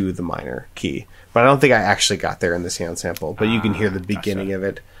to the minor key. But I don't think I actually got there in the sound sample. But you can hear the beginning of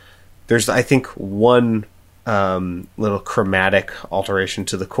it. There's, I think, one little chromatic alteration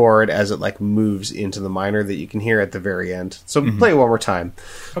to the chord as it like moves into the minor that you can hear at the very end. So play it one more time.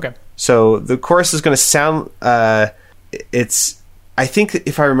 Okay. So the chorus is going to sound. I think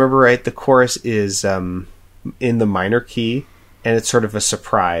if I remember right, the chorus is in the minor key, and it's sort of a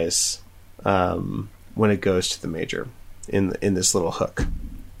surprise when it goes to the major in this little hook.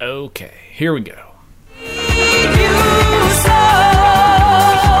 Okay, here we go.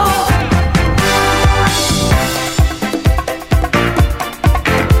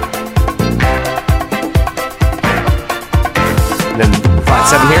 And then flat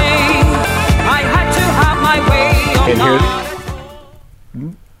 7 here. And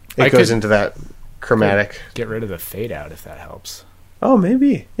here it goes into that chromatic. Get rid of the fade out if that helps. Oh,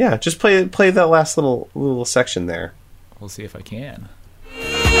 maybe. Yeah, just play that last little section there. We'll see if I can.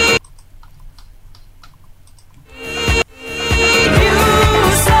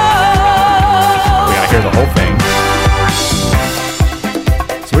 Hear the whole thing.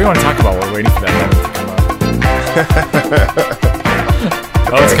 So we want to talk about while we're waiting for that moment to come up.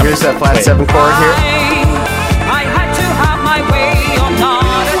 Here's that flat 7 chord here. I had to have my way or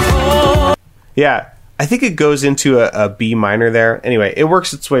not at all. Yeah, I think it goes into a B minor there. Anyway, it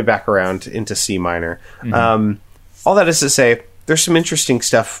works its way back around into C minor. Mm-hmm. All that is to say, there's some interesting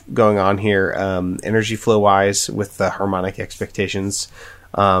stuff going on here, energy flow wise, with the harmonic expectations.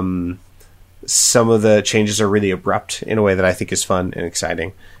 Some of the changes are really abrupt in a way that I think is fun and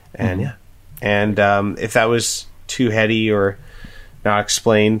exciting. And if that was too heady or not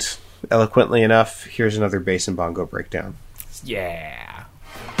explained eloquently enough, here's another bass and bongo breakdown. Yeah.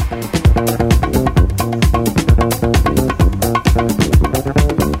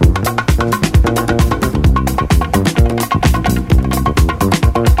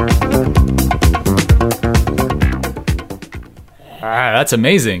 That's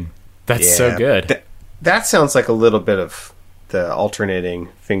amazing. That's so good. That sounds like a little bit of the alternating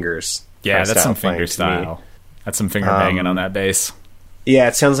fingers. Yeah, that's some finger style. That's some finger banging on that bass. Yeah,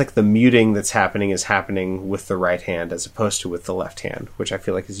 it sounds like the muting that's happening is happening with the right hand as opposed to with the left hand, which I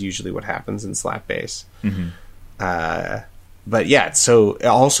feel like is usually what happens in slap bass. Mm-hmm. But yeah, it's so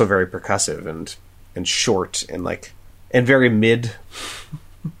also very percussive and short and very mid.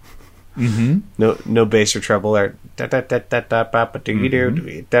 Mm-hmm. No bass or treble there. Yeah,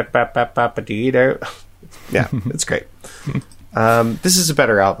 it's great. This is a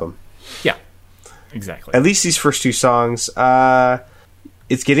better album. Yeah, exactly. At least these first 2 songs.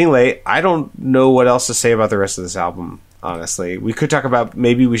 It's getting late. I don't know what else to say about the rest of this album, honestly. We should talk about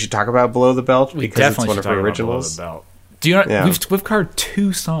Below the Belt because it's one of her originals. Below the Belt. Do you know? Yeah. We've covered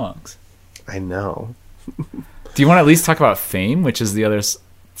 2 songs. I know. Do you want to at least talk about Fame, which is the other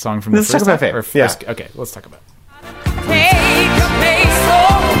song from the first half? Okay, let's talk about it. Take a peso,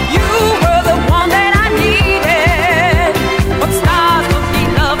 you were the one that I needed. But stars must be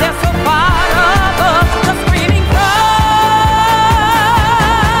love, they're so far above the screaming crowd.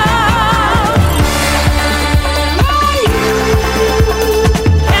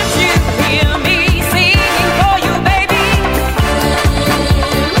 Can't you hear me singing for you, baby?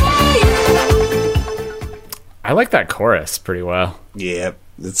 I like that chorus pretty well. Yep,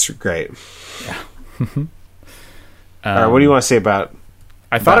 that's great. Yeah. All right, what do you want to say about?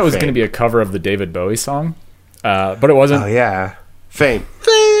 I thought it was going to be a cover of the David Bowie song, but it wasn't. Oh yeah, Fame.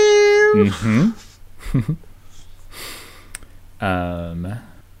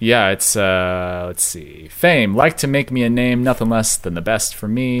 Yeah, it's let's see. Fame, like to make me a name, nothing less than the best for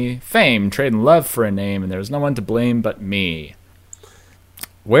me. Fame, trading love for a name, and there's no one to blame but me.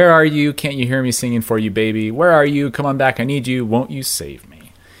 Where are you? Can't you hear me singing for you, baby? Where are you? Come on back, I need you. Won't you save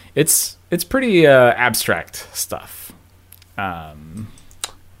me? It's pretty abstract stuff. I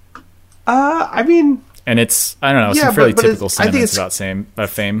mean, and it's I don't know, some fairly typical sentiments about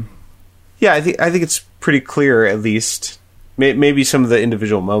Fame. Yeah, I think it's pretty clear. At least, maybe some of the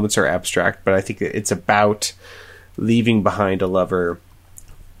individual moments are abstract, but I think it's about leaving behind a lover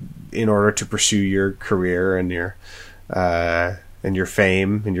in order to pursue your career and your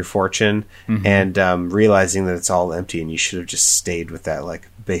fame and your fortune, and realizing that it's all empty and you should have just stayed with that like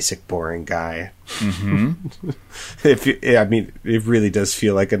basic boring guy. It really does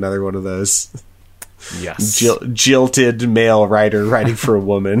feel like another one of those jilted male writer writing for a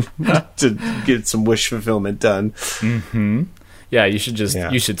woman to get some wish fulfillment done. Yeah, you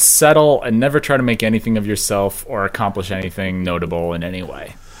should settle and never try to make anything of yourself or accomplish anything notable in any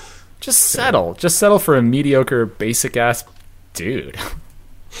way. Just settle for a mediocre basic ass dude.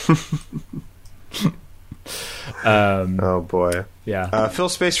 Oh boy. Yeah. Fill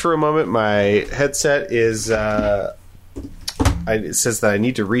space for a moment. My headset is it says that I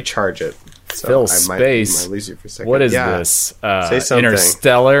need to recharge it. So Fill space. I might lose you for a second. What is this? Say something.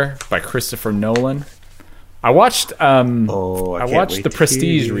 Interstellar by Christopher Nolan. I watched The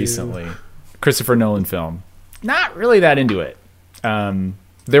Prestige recently. Christopher Nolan film. Not really that into it.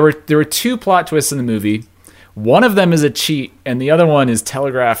 There were two plot twists in the movie. One of them is a cheat, and the other one is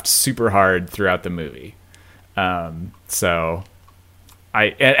telegraphed super hard throughout the movie. So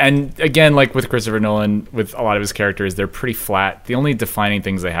and again, like with Christopher Nolan, with a lot of his characters, they're pretty flat. The only defining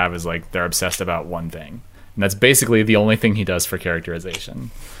things they have is like they're obsessed about one thing, and that's basically the only thing he does for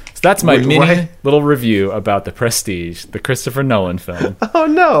characterization. So that's my little review about The Prestige, the Christopher Nolan film. Oh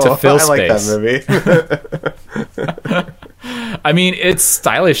no, to fill space. I like that movie. I mean, it's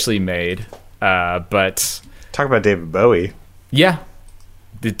stylishly made, but talk about David Bowie. Yeah,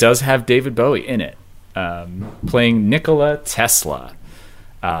 it does have David Bowie in it, playing Nikola Tesla,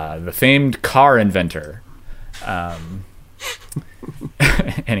 the famed car inventor.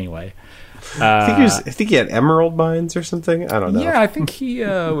 Anyway, I think he had emerald mines or something. I don't know. Yeah, I think he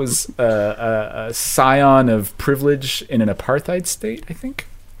was a scion of privilege in an apartheid state, I think.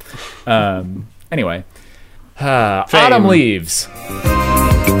 Anyway, autumn leaves.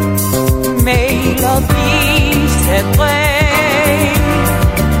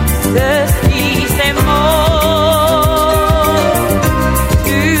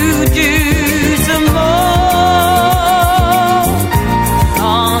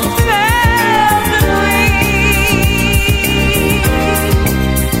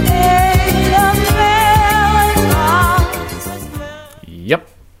 Yep.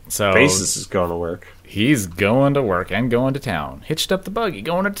 So Basis is going to work. He's going to work and going to town. Hitched up the buggy,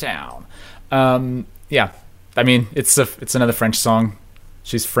 going to town. Yeah. I mean, it's another French song.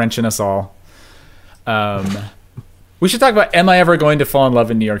 She's Frenching us all. We should talk about Am I Ever Going to Fall in Love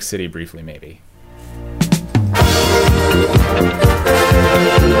in New York City briefly, maybe.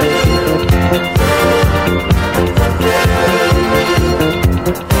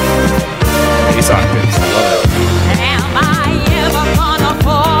 These octaves. I love it. Am I ever gonna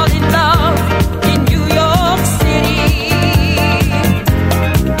fall in love in New York City?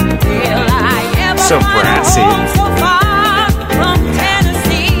 Will I ever so brassy. So far from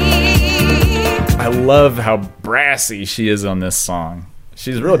Tennessee? I love how brassy she is on this song.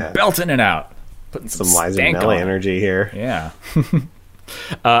 She's really belting it out. Putting some Liza Minnelli energy here. Yeah.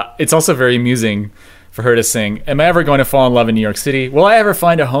 It's also very amusing for her to sing, Am I ever going to fall in love in New York City? Will I ever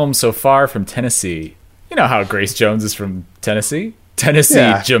find a home so far from Tennessee? You know how Grace Jones is from Tennessee? Tennessee,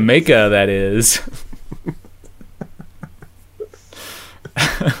 yeah. Jamaica, that is.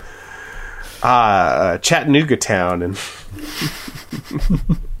 Chattanooga town. And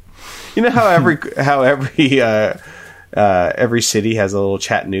you know how every every city has a little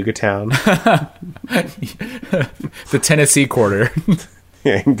Chattanooga town. The Tennessee Quarter.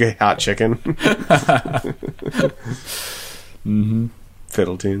 Yeah, get hot chicken.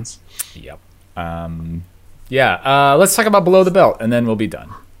 Fiddle tunes. Yep. Let's talk about Below the Belt, and then we'll be done.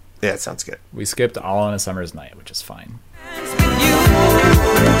 Yeah, it sounds good. We skipped All on a Summer's Night, which is fine.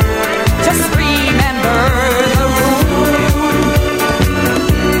 Just remember the rule.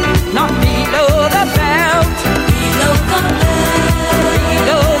 Not below the belt. Below the belt.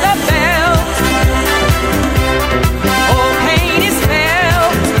 Below the belt. All pain is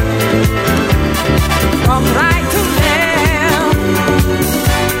felt. From right to left.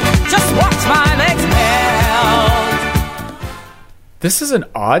 Just watch my legs melt. This is an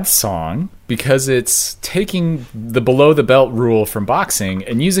odd song because it's taking the below the belt rule from boxing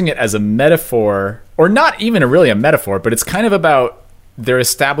and using it as a metaphor, or not even really a metaphor, but it's kind of about they're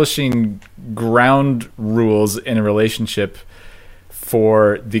establishing ground rules in a relationship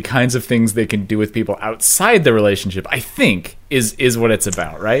for the kinds of things they can do with people outside the relationship, I think is what it's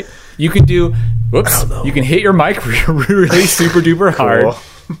about, right? You can do, you can hit your mic really super duper hard.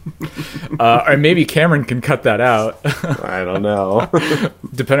 Or maybe Cameron can cut that out. I don't know.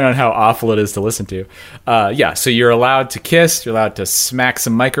 Depending on how awful it is to listen to. So you're allowed to kiss. You're allowed to smack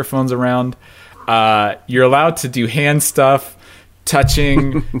some microphones around. You're allowed to do hand stuff,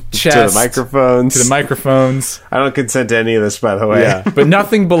 touching chest. To the microphones. I don't consent to any of this, by the way. Yeah, but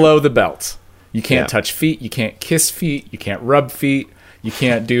nothing below the belt. You can't touch feet. You can't kiss feet. You can't rub feet. You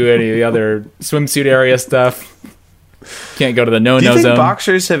can't do any of the other swimsuit area stuff. Can't go to the no-no zone. Do you think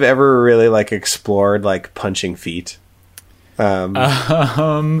boxers have ever really explored punching feet? They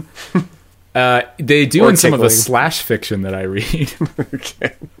do in some of the slash fiction that I read.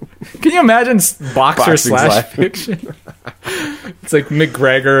 Okay. Can you imagine boxer slash fiction? It's like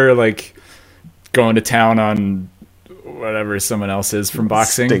McGregor going to town on whatever someone else is from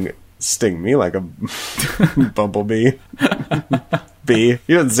boxing. Sting me like a bumblebee. Bee.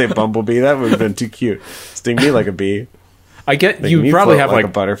 You didn't say bumblebee. That would have been too cute. Sting me like a bee. I get you probably have like a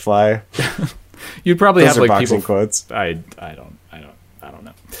butterfly. You'd probably Those have are boxing people quotes. I don't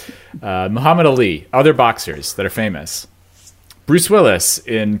know. Muhammad Ali, other boxers that are famous. Bruce Willis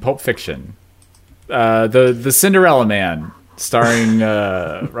in Pulp Fiction. The Cinderella Man starring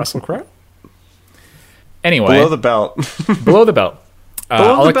Russell Crowe. Anyway, below the belt. Below the belt.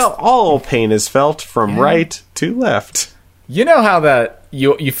 Below the belt, all pain is felt from right to left. You know how that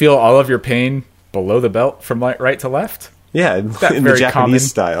you feel all of your pain below the belt from right to left? Yeah, in the Japanese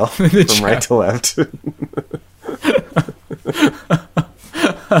style, from right to left.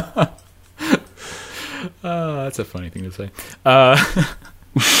 That's a funny thing to say.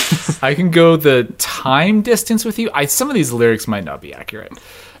 I can go the time distance with you. Some of these lyrics might not be accurate.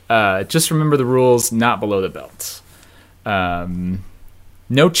 Just remember the rules, not below the belt.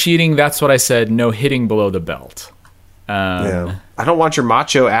 No cheating, that's what I said. No hitting below the belt. I don't want your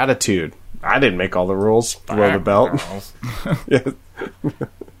macho attitude. I didn't make all the rules below the belt. Yeah.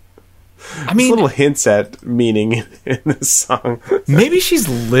 I mean, little hints at meaning in this song. Maybe she's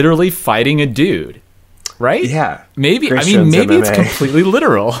literally fighting a dude, right? Yeah. Maybe. Christian's maybe MMA. It's completely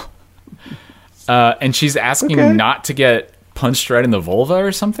literal. And she's asking not to get punched right in the vulva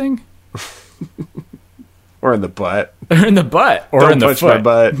or something. Or in the butt. Or in the butt. Or Don't in the punch foot. my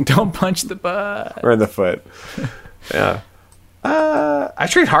butt. Don't punch the butt. Or in the foot. Yeah. I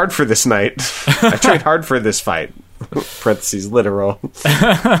trained hard for this night. I trained hard for this fight. Parentheses literal.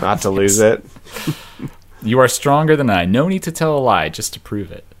 Not to lose it. You are stronger than I. No need to tell a lie just to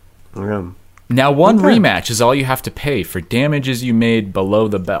prove it. Yeah. Now one rematch is all you have to pay for damages you made below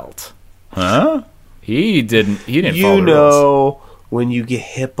the belt. Huh? He didn't follow the rules. You know, when you get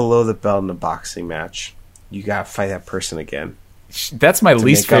hit below the belt in a boxing match, you gotta fight that person again. That's my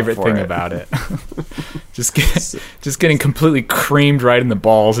least favorite thing about it. just getting completely creamed right in the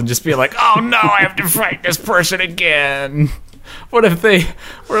balls and just being like, oh no, I have to fight this person again. What if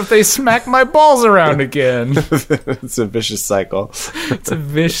they smack my balls around again? It's a vicious cycle. It's a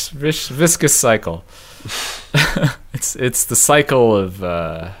viscous cycle. It's the cycle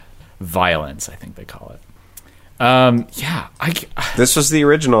of violence, I think they call it. This was the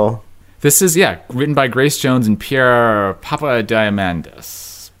original. This is, written by Grace Jones and Pierre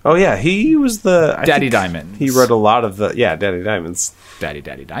Papadiamandis. Oh, yeah, he was the... Daddy Diamonds. He wrote a lot of the... Yeah, Daddy Diamonds. Daddy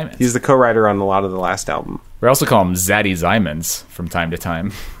Diamonds. He's the co-writer on a lot of the last album. We also call him Zaddy Diamonds from time to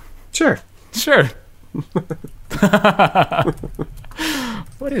time. Sure.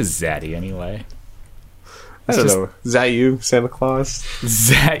 What is Zaddy, anyway? I don't know. Is that you, Santa Claus? Is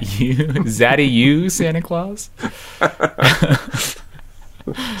that you? Zaddy you, Santa Claus?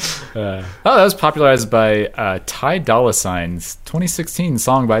 That was popularized by Ty Dolla $ign's 2016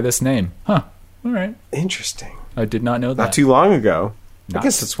 song by this name. Huh. All right. Interesting. I did not know that. Not too long ago. I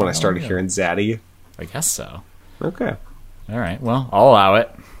guess that's when I started hearing Zaddy. I guess so. Okay. All right. Well, I'll allow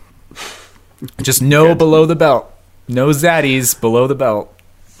it. Just no below the belt. No Zaddies below the belt.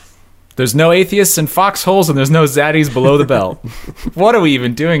 There's no atheists in foxholes, and there's no Zaddies below the belt. What are we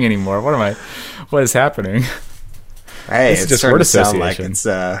even doing anymore? What is happening? Hey, it's just word association. Sound like it's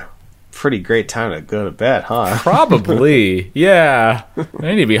a pretty great time to go to bed, huh? Probably. Yeah. I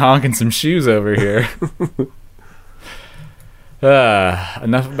need to be honking some shoes over here.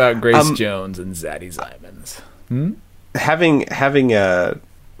 Enough about Grace Jones and Zaddy Simons. Having a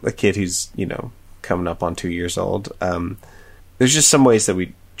kid who's, coming up on 2 years old, there's just some ways that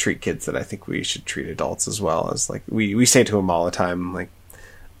we treat kids that I think we should treat adults as well. As like we say to him all the time, like,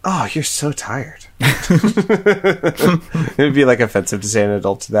 "Oh, you're so tired." It'd be like offensive to say an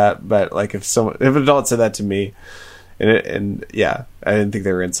adult to that, but like if an adult said that to me, and I didn't think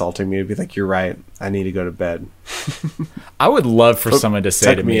they were insulting me, it'd be like, "You're right. I need to go to bed." I would love for someone to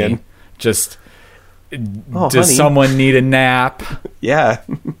say to me, just, "Does honey, someone need a nap?" Yeah.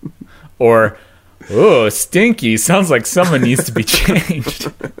 Or, "Oh, stinky. Sounds like someone needs to be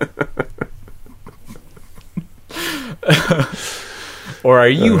changed." Or are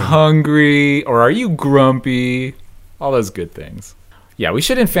you hungry? Or are you grumpy? All those good things. Yeah, we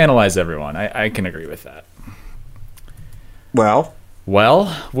should infantilize everyone. I can agree with that. Well,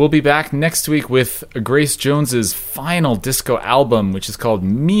 we'll be back next week with Grace Jones's final disco album, which is called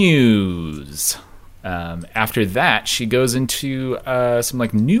Muse. After that, she goes into some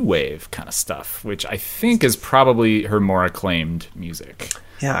like new wave kind of stuff, which I think is probably her more acclaimed music.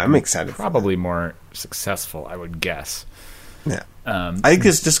 Yeah, I'm excited. Probably more successful, I would guess. Yeah, I think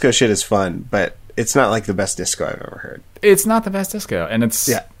this disco shit is fun, but it's not like the best disco I've ever heard. It's not the best disco, and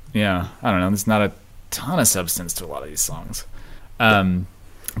it's I don't know. There's not a ton of substance to a lot of these songs.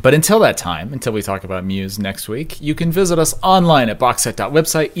 But until that time, until we talk about Muse next week, you can visit us online at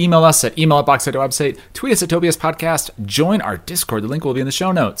boxset.website, email us at email@boxset.website, tweet us at Tobias Podcast, join our Discord. The link will be in the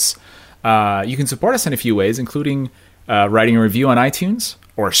show notes. You can support us in a few ways, including writing a review on iTunes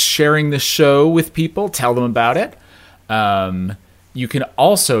or sharing the show with people. Tell them about it. You can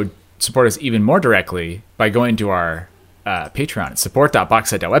also support us even more directly by going to our Patreon at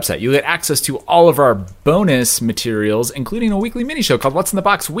support.boxset.website. You get access to all of our bonus materials, including a weekly mini show called What's in the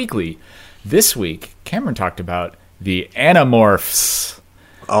Box Weekly. This week, Cameron talked about the Animorphs.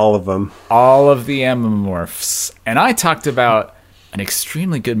 All of them. All of the Animorphs. And I talked about an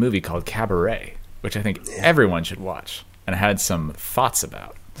extremely good movie called Cabaret, which I think everyone should watch, and I had some thoughts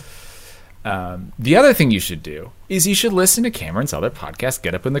about. The other thing you should do is you should listen to Cameron's other podcast,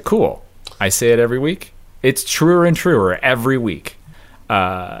 Get Up in the Cool. I say it every week. It's truer and truer every week.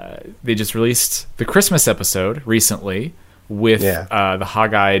 They just released the Christmas episode recently with the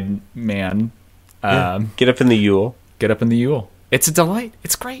hog-eyed man. Get Up in the Yule. Get Up in the Yule. It's a delight.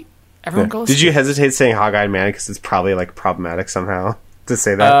 It's great. Everyone goes. Did you hesitate saying hog-eyed man because it's probably like problematic somehow to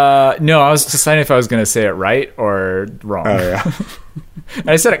say that? No, I was deciding if I was going to say it right or wrong. Oh, yeah.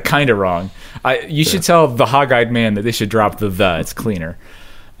 And I said it kind of wrong. You should tell the hog-eyed man that they should drop the It's cleaner.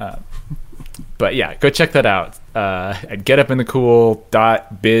 But yeah, go check that out at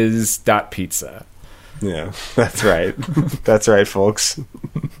getupinthecool.biz.pizza. Yeah, that's right. That's right, folks.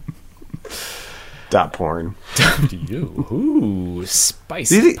 .porn. Ooh,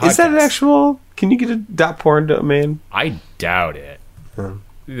 spicy. Is that an actual? Can you get a .porn domain? I doubt it.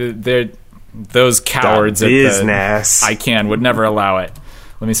 They're those cowards at the ICANN would never allow it.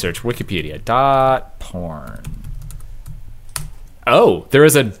 Let me search Wikipedia. .porn. Oh, there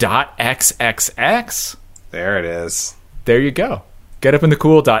is a .xxx. There it is. There you go.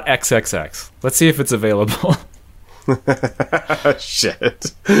 Getupinthecool.xxx. Let's see if it's available.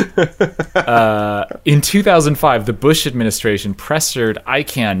 Shit. In 2005, the Bush administration pressured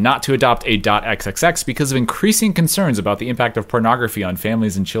ICANN not to adopt a .xxx because of increasing concerns about the impact of pornography on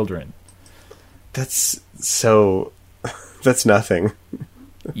families and children. That's nothing.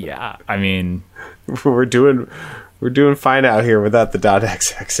 Yeah, I mean, we're doing fine out here without the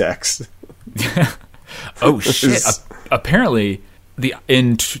 .xxx. Oh shit! Apparently,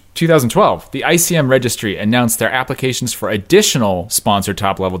 in 2012, the ICM registry announced their applications for additional sponsored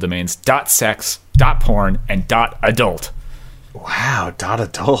top-level domains .sex, .porn, and .adult. Wow,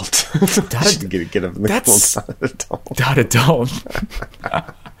 .adult. Get up in the cool. .adult.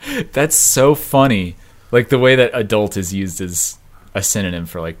 That's so funny. Like the way that adult is used as a synonym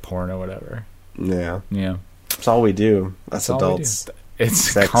for like porn or whatever. Yeah. Yeah. That's all we do. That's adults.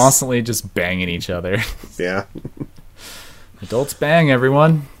 It's sex. Constantly just banging each other. Yeah. Adults bang,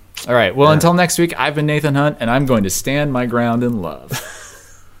 everyone. All right. Well, until next week, I've been Nathan Hunt, and I'm going to stand my ground in love.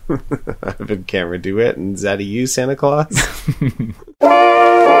 I've been Cameron DeWitt, and is that a you, Santa Claus?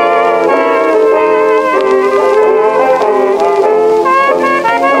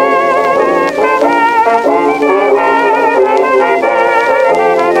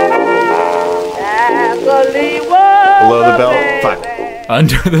 Below the belt, fuck.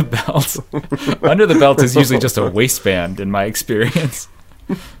 Under the belt. Under the belt is usually just a waistband in my experience.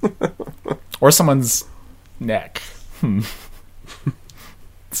 Or someone's neck.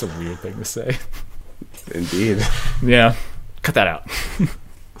 It's a weird thing to say. Indeed. Yeah. Cut that out.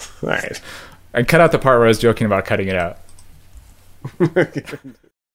 All right. And cut out the part where I was joking about cutting it out.